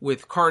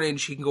 With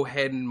Carnage, he can go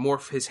ahead and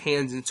morph his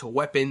hands into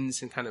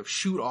weapons and kind of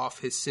shoot off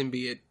his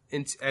symbiote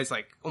as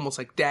almost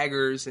like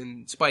daggers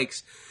and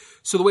spikes.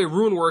 So the way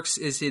Rune works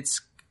is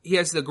he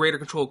has the greater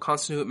control of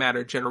constituent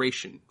matter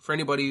generation. For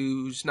anybody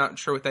who's not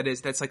sure what that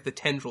is, that's like the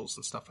tendrils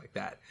and stuff like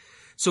that.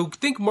 So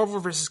think Marvel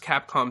vs.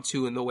 Capcom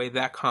 2 and the way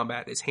that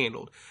combat is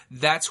handled.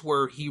 That's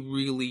where he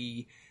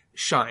really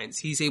shines.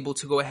 He's able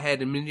to go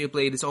ahead and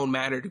manipulate his own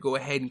matter to go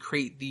ahead and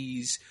create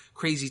these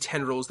crazy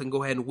tendrils, then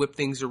go ahead and whip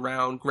things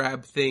around,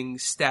 grab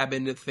things, stab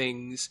into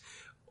things,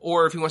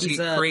 or if he wants to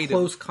get creative. He's a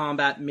close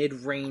combat,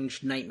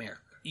 mid-range nightmare.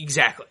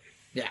 Exactly.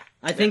 Yeah,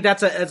 I think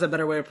that's a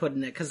better way of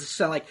putting it, because it's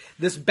like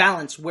this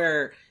balance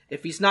where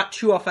if he's not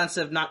too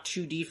offensive, not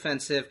too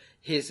defensive,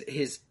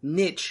 his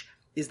niche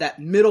is that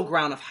middle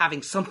ground of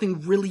having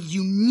something really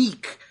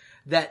unique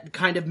that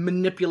kind of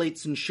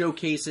manipulates and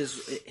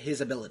showcases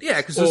his abilities. Yeah,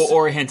 because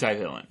or a hentai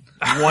villain.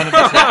 One of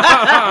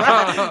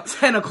the two.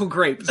 Tentacle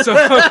grape. So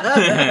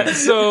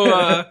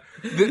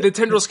the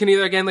tendrils can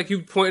either, again, like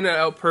you pointed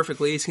out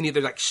perfectly, it can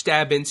either like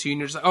stab into you and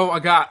you're just like,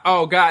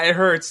 oh god, it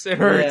hurts.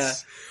 Yeah.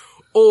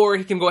 Or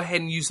he can go ahead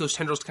and use those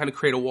tendrils to kind of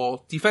create a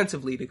wall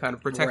defensively to kind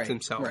of protect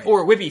himself. Right.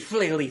 Or whippy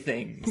flaily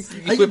things.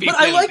 I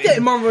like that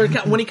in Marvel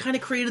when he kind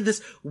of created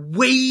this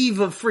wave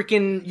of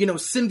freaking,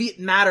 symbiote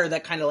matter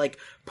that kind of like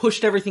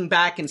pushed everything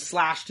back and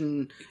slashed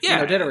and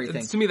did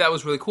everything. To me, that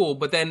was really cool.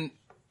 But then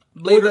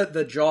later, or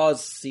the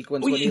Jaws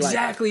sequence, when he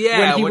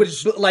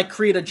would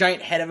create a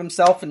giant head of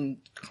himself and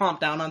clomp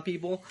down on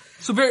people.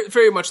 So very,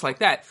 very much like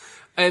that.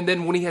 And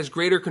then when he has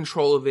greater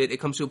control of it, it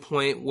comes to a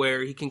point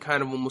where he can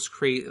kind of almost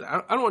create,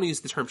 I don't want to use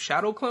the term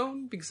shadow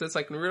clone, because that's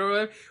like in real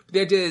life, but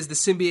the idea is the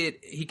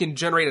symbiote, he can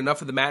generate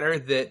enough of the matter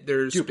that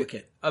there's a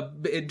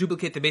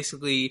duplicate that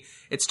basically,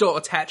 it's still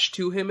attached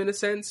to him in a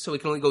sense, so he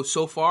can only go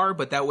so far,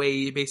 but that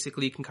way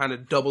basically he can kind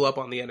of double up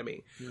on the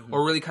enemy,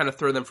 or really kind of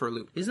throw them for a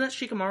loop. Isn't that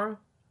Shikamaru?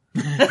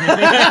 No,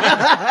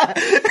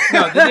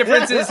 the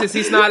difference is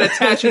he's not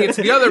attaching it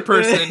to the other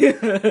person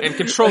and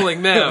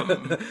controlling them.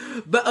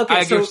 But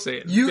okay, so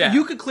you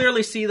you could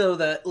clearly see though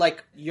that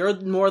like you're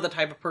more the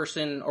type of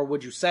person, or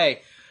would you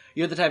say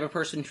you're the type of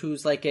person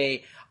who's like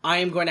I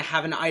am going to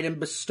have an item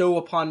bestow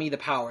upon me the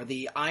power.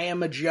 I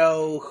am a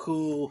Joe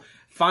who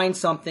finds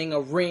something, a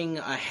ring,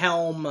 a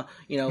helm,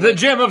 the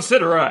gem of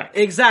Sidorak.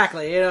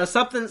 Exactly,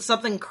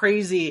 something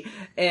crazy,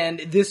 and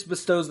this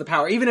bestows the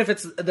power, even if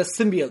it's the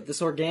symbiote,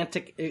 this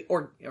organic, and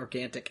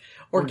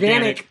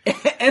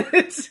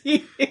it's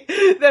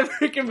that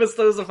freaking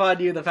bestows upon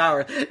you the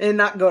power, and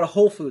not go to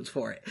Whole Foods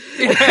for it.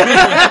 No,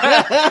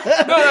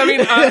 I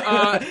mean,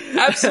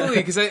 absolutely,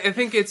 because I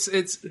think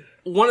it's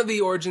one of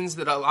the origins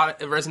that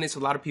it resonates with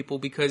a lot of people,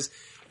 because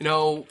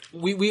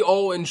we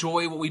all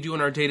enjoy what we do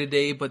in our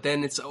day-to-day, but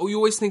then you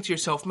always think to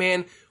yourself,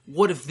 man,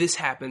 what if this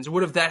happens, or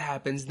what if that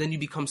happens, then you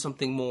become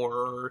something more,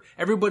 or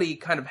everybody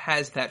kind of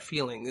has that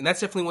feeling, and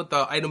that's definitely what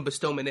the item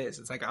bestowment is.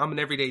 It's like, I'm an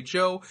everyday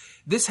Joe,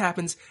 this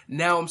happens,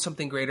 now I'm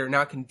something greater,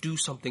 now I can do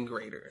something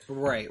greater.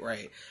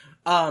 Right.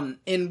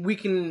 And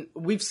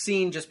we've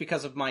seen, just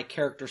because of my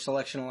character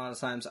selection a lot of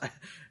times,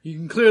 you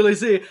can clearly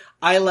see,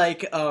 I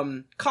like,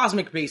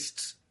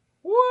 cosmic-based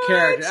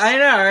character. I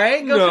know,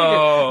 right?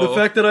 No. The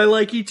fact that I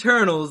like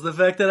Eternals, the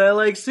fact that I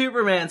like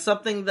Superman,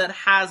 something that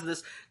has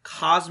this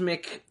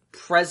cosmic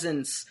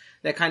presence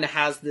that kind of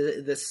has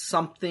this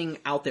something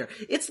out there.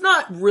 It's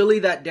not really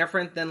that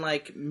different than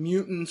like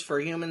mutants for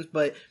humans,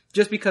 but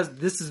just because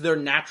this is their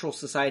natural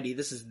society,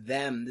 this is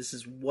them, this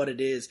is what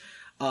it is,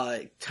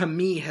 to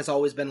me has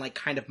always been like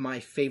kind of my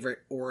favorite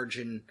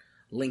origin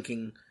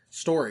linking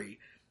story.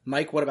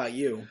 Mike, what about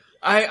you?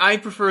 I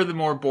prefer the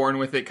more born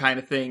with it kind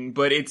of thing,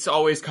 but it's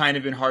always kind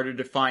of been harder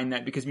to find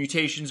that because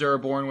mutations are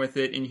born with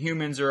it and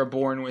humans are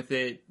born with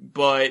it,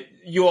 but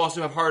you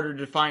also have harder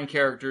to find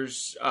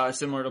characters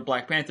similar to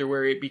Black Panther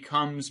where it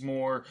becomes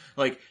more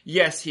like,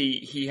 yes,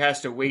 he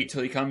has to wait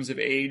till he comes of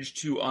age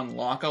to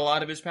unlock a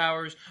lot of his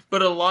powers,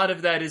 but a lot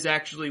of that is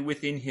actually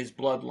within his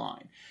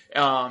bloodline.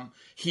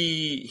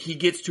 He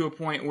gets to a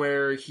point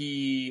where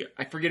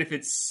I forget if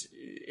it's,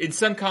 in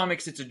some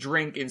comics it's a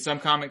drink, in some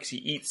comics he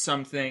eats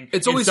something.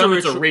 It's always a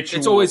ritual.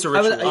 It's always a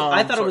ritual.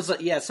 I thought it was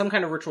some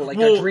kind of ritual, like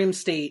a dream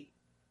state.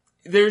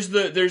 There's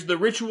the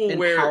ritual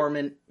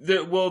empowerment.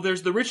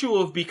 There's the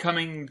ritual of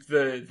becoming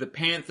the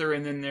Panther,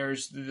 and then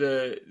there's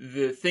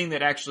the thing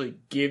that actually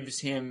gives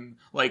him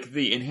like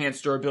the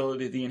enhanced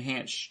durability, the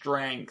enhanced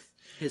strength.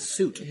 His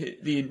suit. I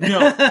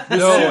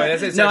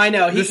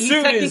know. He's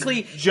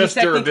technically just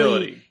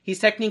durability. He's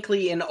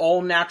technically an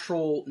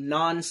all-natural,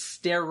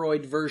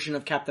 non-steroid version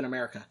of Captain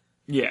America.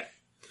 Yeah.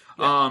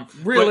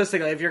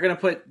 Realistically, if you're gonna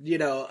put,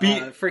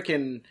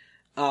 freaking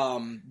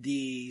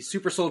the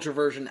super soldier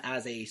version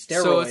as a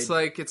steroid. So it's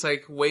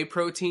like whey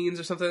proteins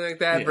or something like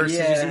that versus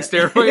using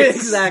steroids.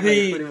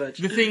 Exactly, pretty much.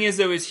 The thing is,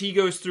 though, is he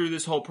goes through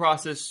this whole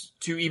process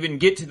to even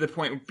get to the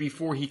point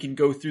before he can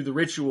go through the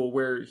ritual,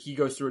 where he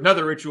goes through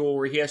another ritual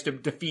where he has to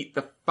defeat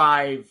the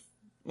 5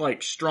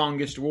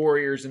 strongest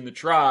warriors in the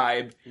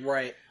tribe.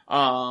 Right.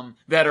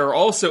 That are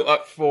also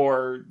up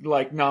for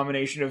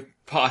nomination of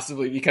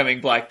possibly becoming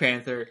Black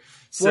Panther.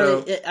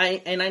 So,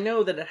 I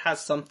know that it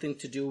has something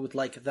to do with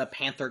the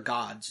Panther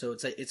God. So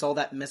it's all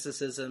that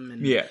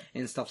mysticism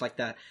and stuff like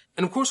that.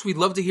 And of course, we'd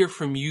love to hear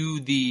from you,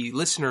 the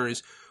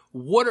listeners.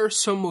 What are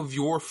some of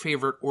your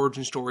favorite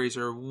origin stories,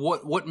 or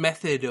what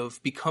method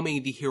of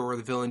becoming the hero or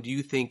the villain do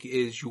you think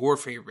is your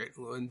favorite?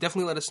 And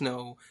definitely let us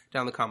know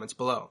down in the comments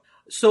below.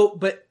 So,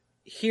 but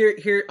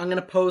here I'm going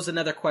to pose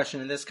another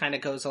question, and this kind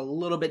of goes a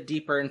little bit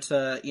deeper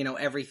into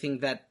everything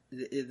that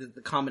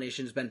the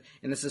combination has been.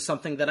 And this is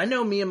something that I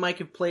know me and Mike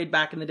have played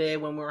back in the day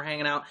when we were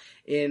hanging out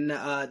in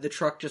the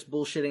truck, just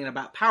bullshitting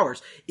about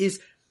powers. Is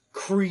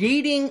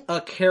creating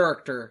a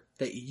character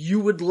that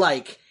you would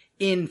like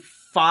in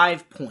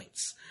 5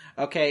 points.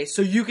 Okay,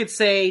 so you could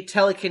say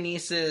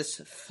telekinesis,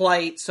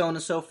 flight, so on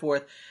and so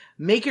forth.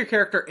 Make your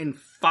character in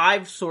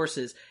 5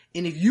 sources.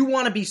 And if you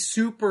want to be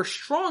super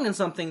strong in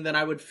something, then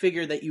I would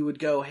figure that you would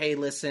go, hey,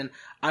 listen,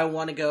 I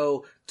want to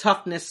go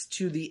toughness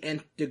to the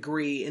nth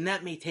degree, and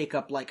that may take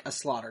up a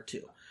slot or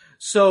 2.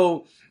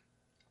 So,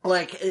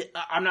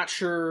 I'm not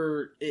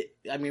sure,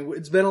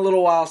 it's been a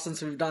little while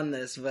since we've done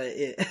this, but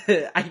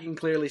I can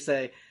clearly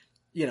say,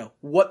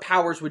 what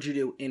powers would you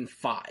do in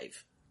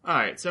 5?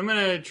 Alright, so I'm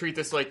gonna treat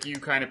this like you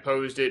kind of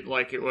posed it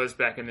like it was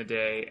back in the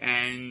day,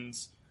 and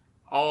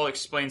I'll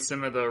explain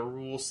some of the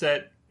rule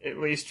set, at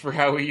least for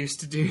how we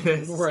used to do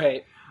this.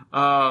 Right.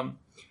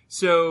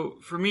 So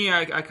for me,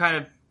 I kind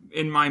of,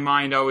 in my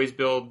mind, always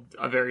build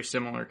a very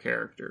similar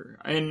character.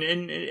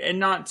 And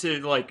not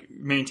to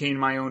maintain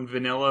my own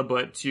vanilla,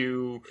 but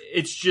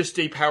it's just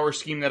a power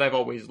scheme that I've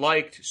always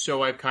liked,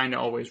 so I've kind of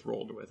always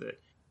rolled with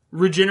it.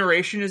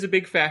 Regeneration is a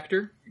big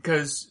factor,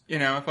 because, if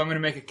I'm going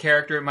to make a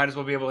character, it might as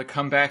well be able to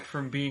come back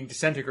from being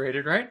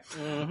disintegrated, right?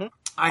 Mm-hmm.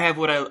 I have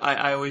what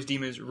I always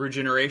deem as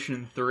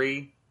Regeneration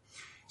 3.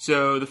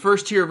 So the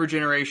first tier of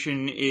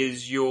regeneration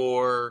is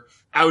your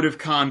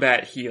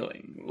out-of-combat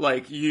healing.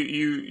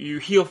 You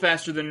heal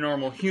faster than a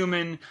normal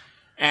human,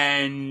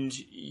 and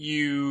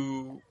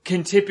you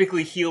can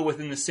typically heal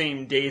within the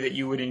same day that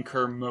you would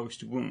incur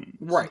most wounds.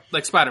 Right.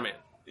 Like Spider-Man.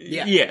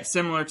 Yeah,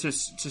 similar to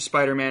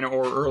Spider-Man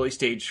or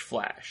early-stage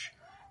Flash.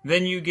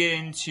 Then you get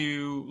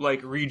into,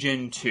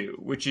 Regen 2,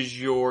 which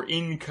is your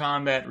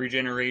in-combat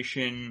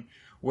regeneration,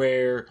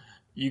 where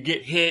you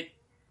get hit,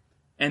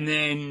 and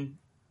then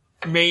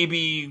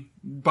maybe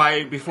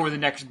before the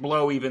next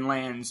blow even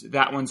lands,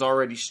 that one's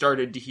already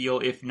started to heal,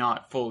 if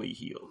not fully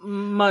healed.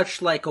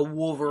 Much like a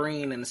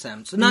Wolverine in a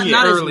sense. Not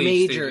as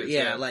major,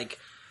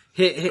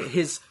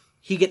 stages,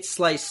 he gets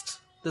sliced,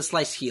 the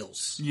slice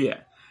heals.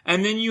 Yeah.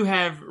 And then you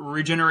have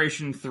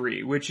Regeneration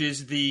 3, which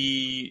is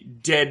the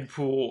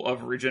Deadpool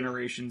of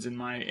regenerations in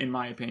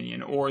my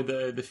opinion, or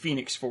the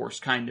Phoenix Force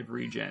kind of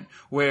regen,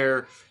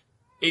 where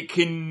it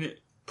can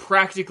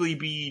practically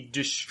be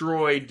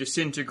destroyed,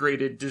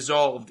 disintegrated,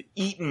 dissolved,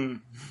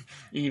 eaten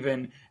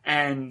even,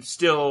 and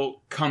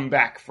still come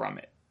back from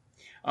it.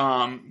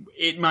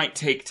 It might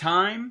take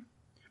time,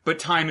 but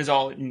time is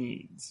all it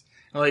needs.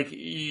 You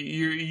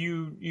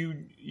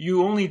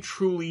only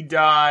truly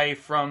die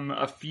from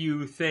a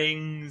few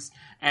things,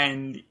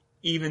 and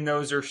even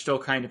those are still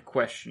kind of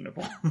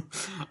questionable.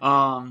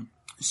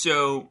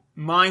 So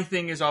my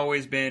thing has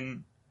always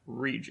been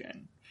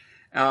regen.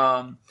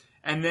 And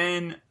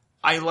then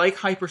I like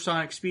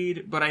hypersonic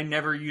speed, but I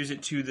never use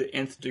it to the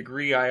nth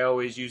degree. I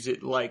always use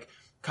it like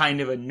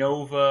kind of a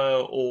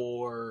Nova,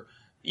 or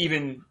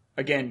even,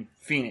 again,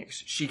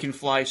 Phoenix. She can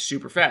fly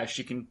super fast.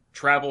 She can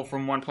travel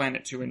from one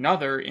planet to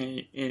another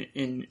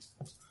in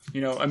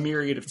a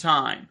myriad of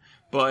time.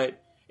 But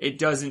it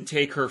doesn't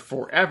take her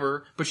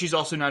forever. But she's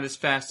also not as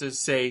fast as,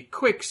 say,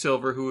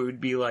 Quicksilver, who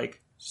would be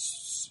like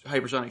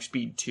hypersonic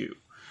speed 2.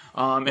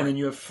 And then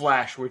you have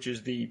Flash, which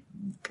is the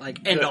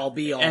end all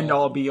be all. End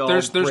all be all.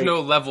 There's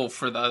no level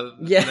for the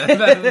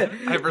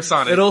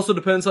hypersonic. It also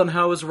depends on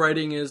how his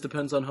writing is.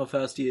 Depends on how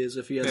fast he is.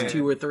 If he has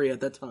 2 or 3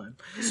 at that time.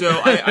 So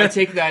I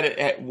take that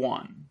at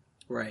 1.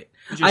 Right.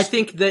 I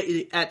think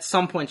that at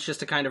some points, just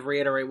to kind of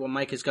reiterate what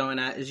Mike is going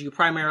at, is you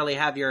primarily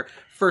have your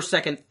first,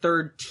 second,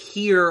 third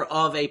tier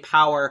of a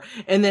power,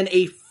 and then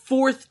a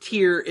fourth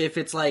tier if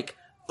it's like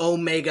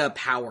Omega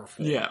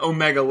powerful. Yeah,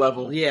 Omega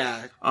level.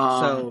 Yeah.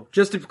 So,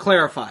 just to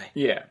clarify.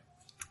 Yeah.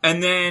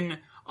 And then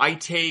I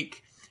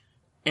take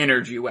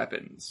energy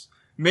weapons.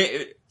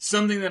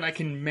 Something that I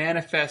can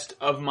manifest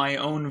of my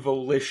own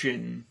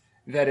volition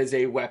that is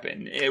a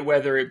weapon.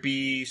 Whether it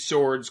be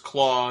swords,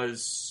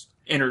 claws,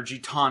 energy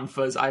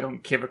tonfas, I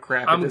don't give a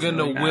crap. I'm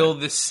gonna will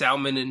this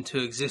salmon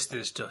into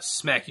existence to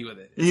smack you with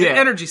it. It's Yeah. an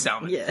energy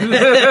salmon.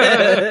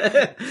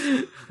 Yeah.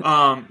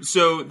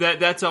 So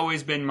that's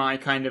always been my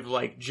kind of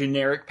like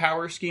generic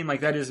power scheme.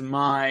 Like that is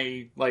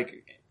my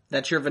like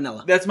That's your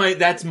vanilla. that's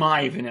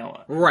my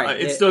vanilla. Right.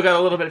 It's still got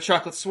a little bit of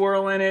chocolate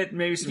swirl in it,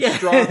 maybe some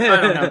straw. I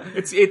don't know.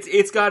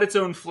 It's got its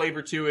own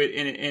flavor to it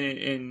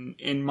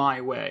in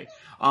my way.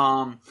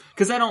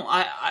 Because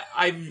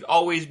I've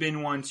always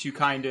been one to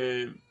kind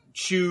of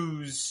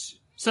choose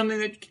something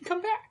that can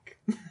come back.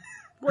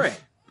 Right.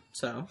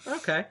 So,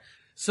 okay.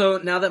 So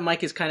now that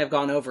Mike has kind of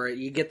gone over it,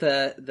 you get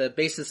the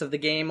basis of the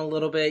game a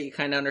little bit. You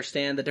kind of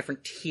understand the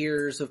different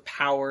tiers of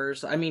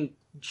powers. I mean,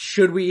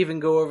 should we even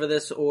go over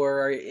this,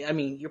 or I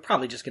mean, you're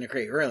probably just going to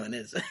create ruin,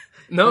 is it?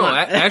 No,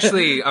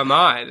 actually, I'm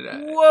not.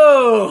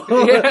 Whoa!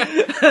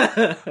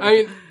 Yeah. I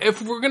mean,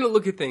 if we're going to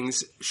look at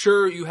things,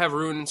 sure, you have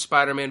Ruin and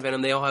Spider-Man,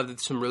 Venom, they all have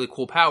some really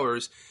cool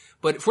powers.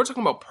 But if we're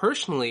talking about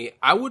personally,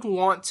 I would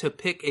want to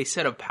pick a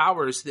set of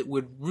powers that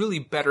would really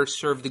better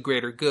serve the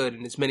greater good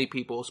and as many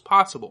people as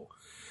possible.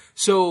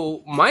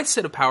 So my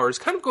set of powers,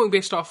 kind of going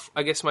based off,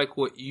 I guess, Mike,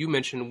 what you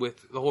mentioned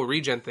with the whole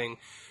regen thing.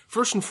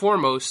 First and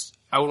foremost,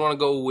 I would want to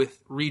go with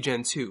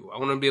Regen 2. I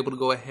want to be able to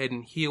go ahead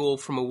and heal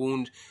from a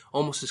wound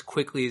almost as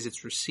quickly as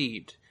it's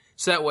received.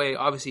 So that way,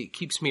 obviously, it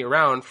keeps me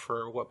around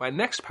for what my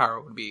next power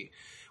would be.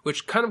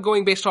 Which, kind of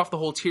going based off the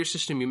whole tier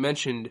system you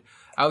mentioned,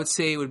 I would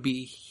say it would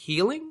be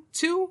Healing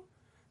 2.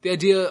 The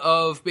idea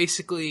of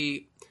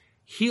basically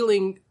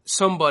healing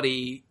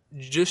somebody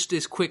just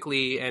as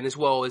quickly and as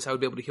well as I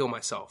would be able to heal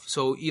myself.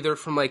 So either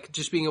from like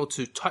just being able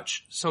to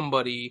touch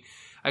somebody,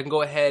 I can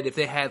go ahead if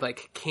they had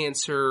like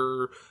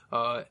cancer,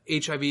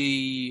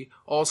 HIV,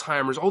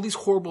 Alzheimer's, all these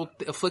horrible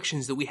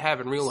afflictions that we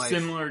have in real life.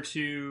 Similar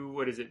to,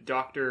 what is it,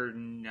 Dr.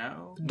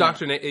 No? You're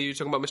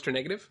talking about Mr.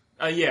 Negative?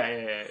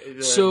 Yeah.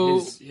 His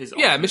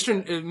yeah,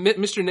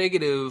 Mr.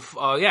 Negative,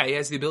 he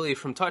has the ability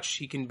from touch,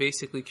 he can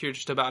basically cure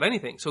just about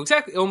anything. So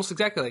almost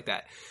exactly like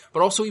that.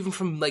 But also even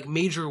from like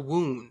major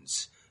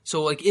wounds.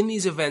 So like in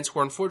these events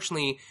where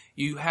unfortunately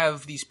you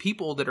have these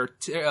people that are,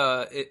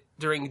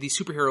 during these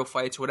superhero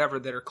fights or whatever,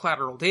 that are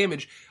collateral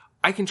damage,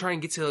 I can try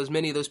and get to as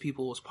many of those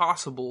people as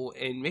possible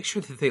and make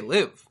sure that they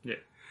live. Yeah.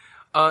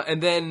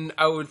 And then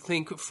I would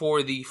think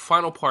for the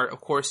final part,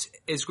 of course,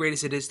 as great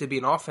as it is to be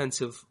an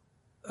offensive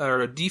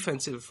or a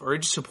defensive or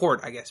just support,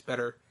 I guess,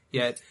 better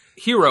yet,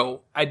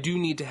 hero, I do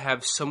need to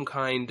have some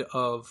kind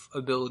of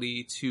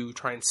ability to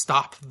try and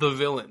stop the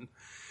villain.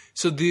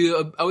 So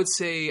I would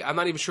say, I'm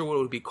not even sure what it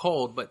would be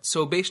called, but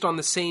so based on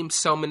the same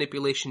cell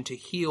manipulation to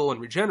heal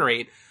and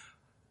regenerate,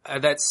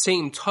 that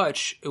same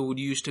touch it would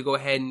use to go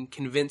ahead and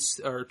convince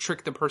or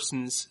trick the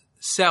person's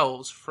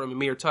cells from a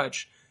mere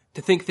touch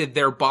to think that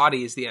their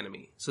body is the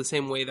enemy. So the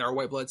same way that our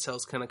white blood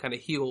cells kind of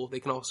heal, they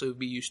can also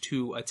be used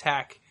to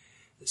attack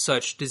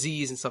such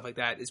disease and stuff like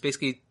that. It's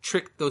basically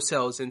trick those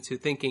cells into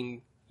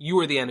thinking you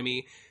are the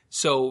enemy.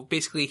 So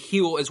basically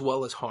heal as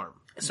well as harm.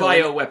 So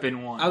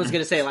Bioweapon 1. I was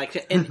going to say like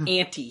an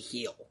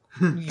anti-heal.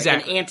 Exactly.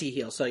 Like an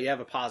anti-heal, so you have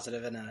a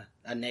positive and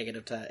a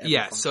negative to every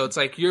Yeah, function. so it's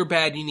like, you're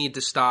bad, you need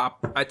to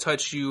stop. I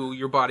touch you,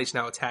 your body's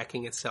now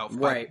attacking itself.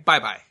 Right.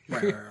 Bye-bye.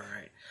 Right.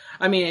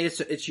 I mean,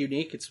 it's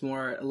unique. It's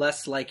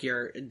less like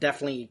you're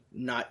definitely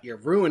not your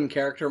Ruin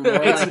character, more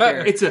like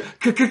your... It's a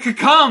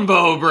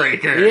combo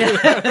breaker.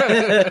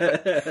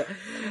 Yeah.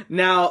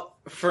 Now,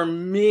 for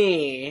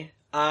me,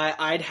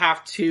 I'd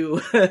have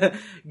to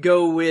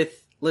go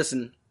with,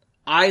 listen,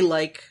 I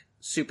like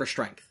super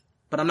strength,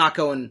 but I'm not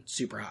going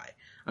super high.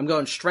 I'm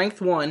going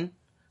strength 1.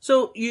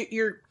 So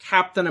you're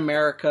Captain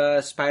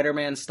America,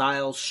 Spider-Man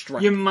style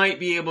strength. You might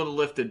be able to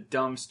lift a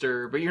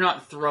dumpster, but you're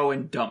not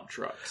throwing dump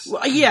trucks.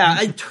 Well, yeah,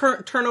 I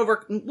turn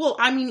over. Well,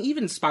 I mean,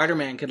 even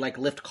Spider-Man could like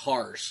lift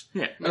cars.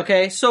 Yeah.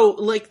 Okay, so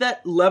like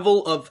that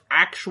level of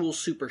actual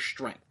super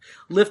strength,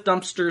 lift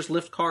dumpsters,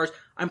 lift cars.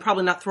 I'm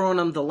probably not throwing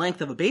them the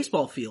length of a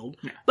baseball field,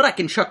 but I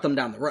can chuck them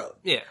down the road.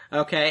 Yeah.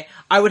 Okay,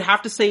 I would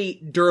have to say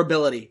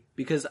durability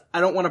because I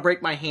don't want to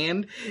break my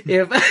hand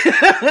if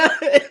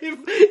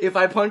if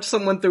I punch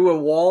someone through a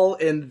wall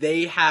and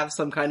they have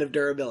some kind of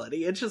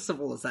durability. It's just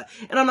simple as that.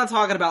 And I'm not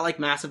talking about like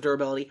massive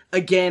durability.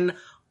 Again,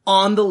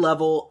 on the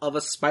level of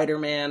a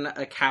Spider-Man,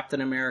 a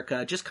Captain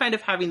America, just kind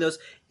of having those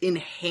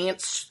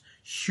enhanced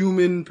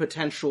human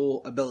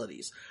potential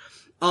abilities.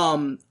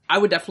 I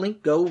would definitely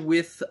go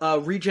with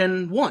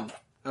Regen 1.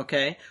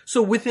 Okay?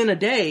 So within a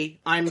day,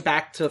 I'm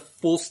back to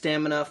full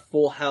stamina,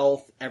 full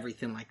health,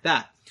 everything like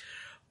that.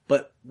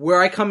 But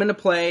where I come into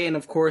play, and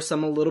of course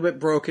I'm a little bit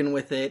broken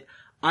with it,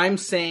 I'm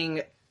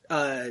saying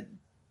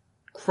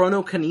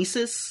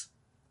chronokinesis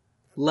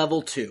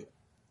level 2.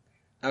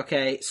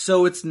 Okay,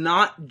 so it's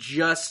not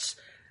just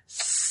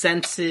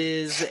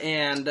senses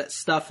and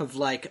stuff of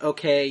like,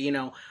 okay, you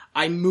know,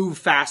 I move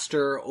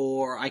faster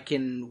or I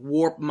can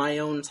warp my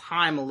own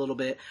time a little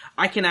bit.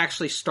 I can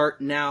actually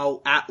start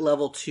now at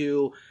level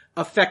 2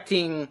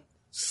 affecting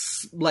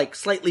like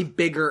slightly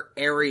bigger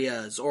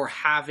areas or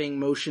having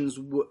motions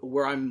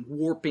where I'm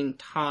warping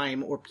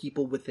time or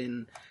people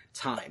within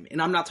time.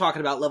 And I'm not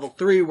talking about level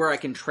 3 where I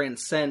can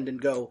transcend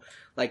and go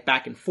like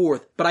back and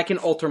forth, but I can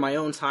alter my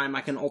own time,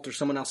 I can alter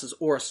someone else's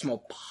or a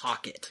small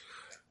pocket.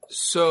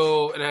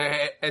 So,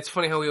 it's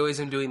funny how we always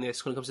end doing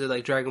this when it comes to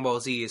like Dragon Ball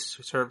Z is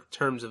sort of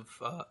terms of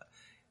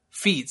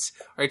feats.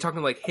 Are you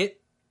talking like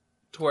hit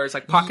to where it's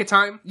like pocket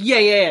time?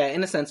 Yeah,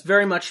 in a sense,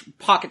 very much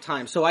pocket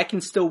time. So I can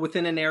still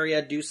within an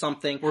area do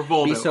something. Or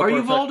Voldo. Are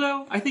you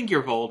Voldo? I think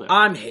you're Voldo.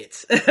 I'm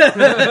hit.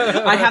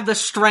 I have the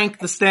strength,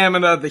 the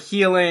stamina, the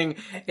healing,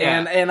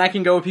 and I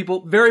can go with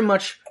people very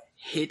much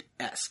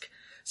hit-esque.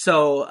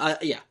 So,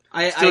 yeah.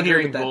 I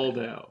agree with that.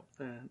 Voldo.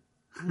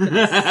 Smack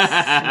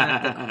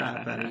the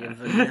crap out of you,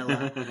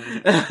 vanilla.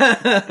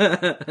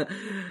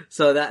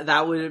 So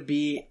that would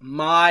be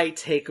my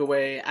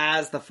takeaway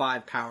as the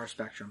 5 power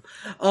spectrum.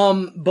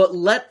 But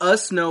let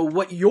us know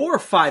what your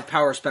 5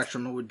 power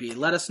spectrum would be.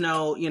 Let us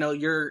know, you know,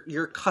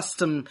 your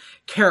custom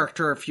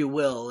character, if you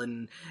will,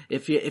 and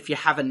if you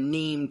have a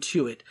name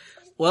to it.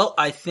 Well,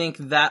 I think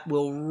that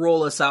will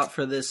roll us out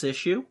for this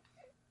issue.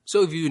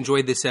 So if you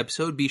enjoyed this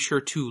episode, be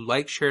sure to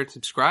like, share, and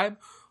subscribe.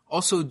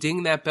 Also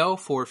ding that bell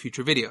for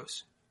future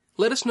videos.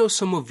 Let us know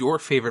some of your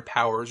favorite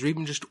powers or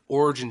even just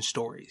origin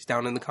stories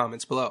down in the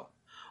comments below.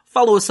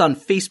 Follow us on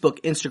Facebook,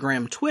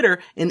 Instagram, Twitter,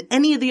 and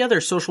any of the other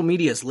social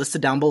medias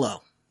listed down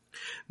below.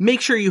 Make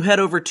sure you head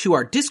over to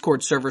our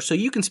Discord server so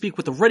you can speak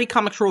with the Ready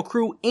Comics Roll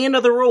crew and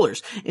other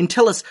rollers and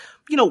tell us,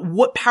 you know,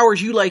 what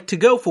powers you like to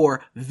go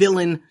for,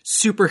 villain,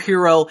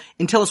 superhero,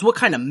 and tell us what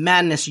kind of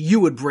madness you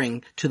would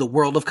bring to the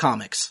world of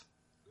comics.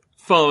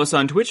 Follow us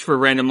on Twitch for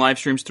random live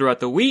streams throughout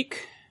the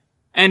week.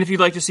 And if you'd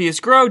like to see us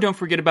grow, don't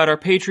forget about our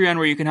Patreon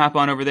where you can hop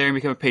on over there and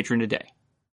become a patron today.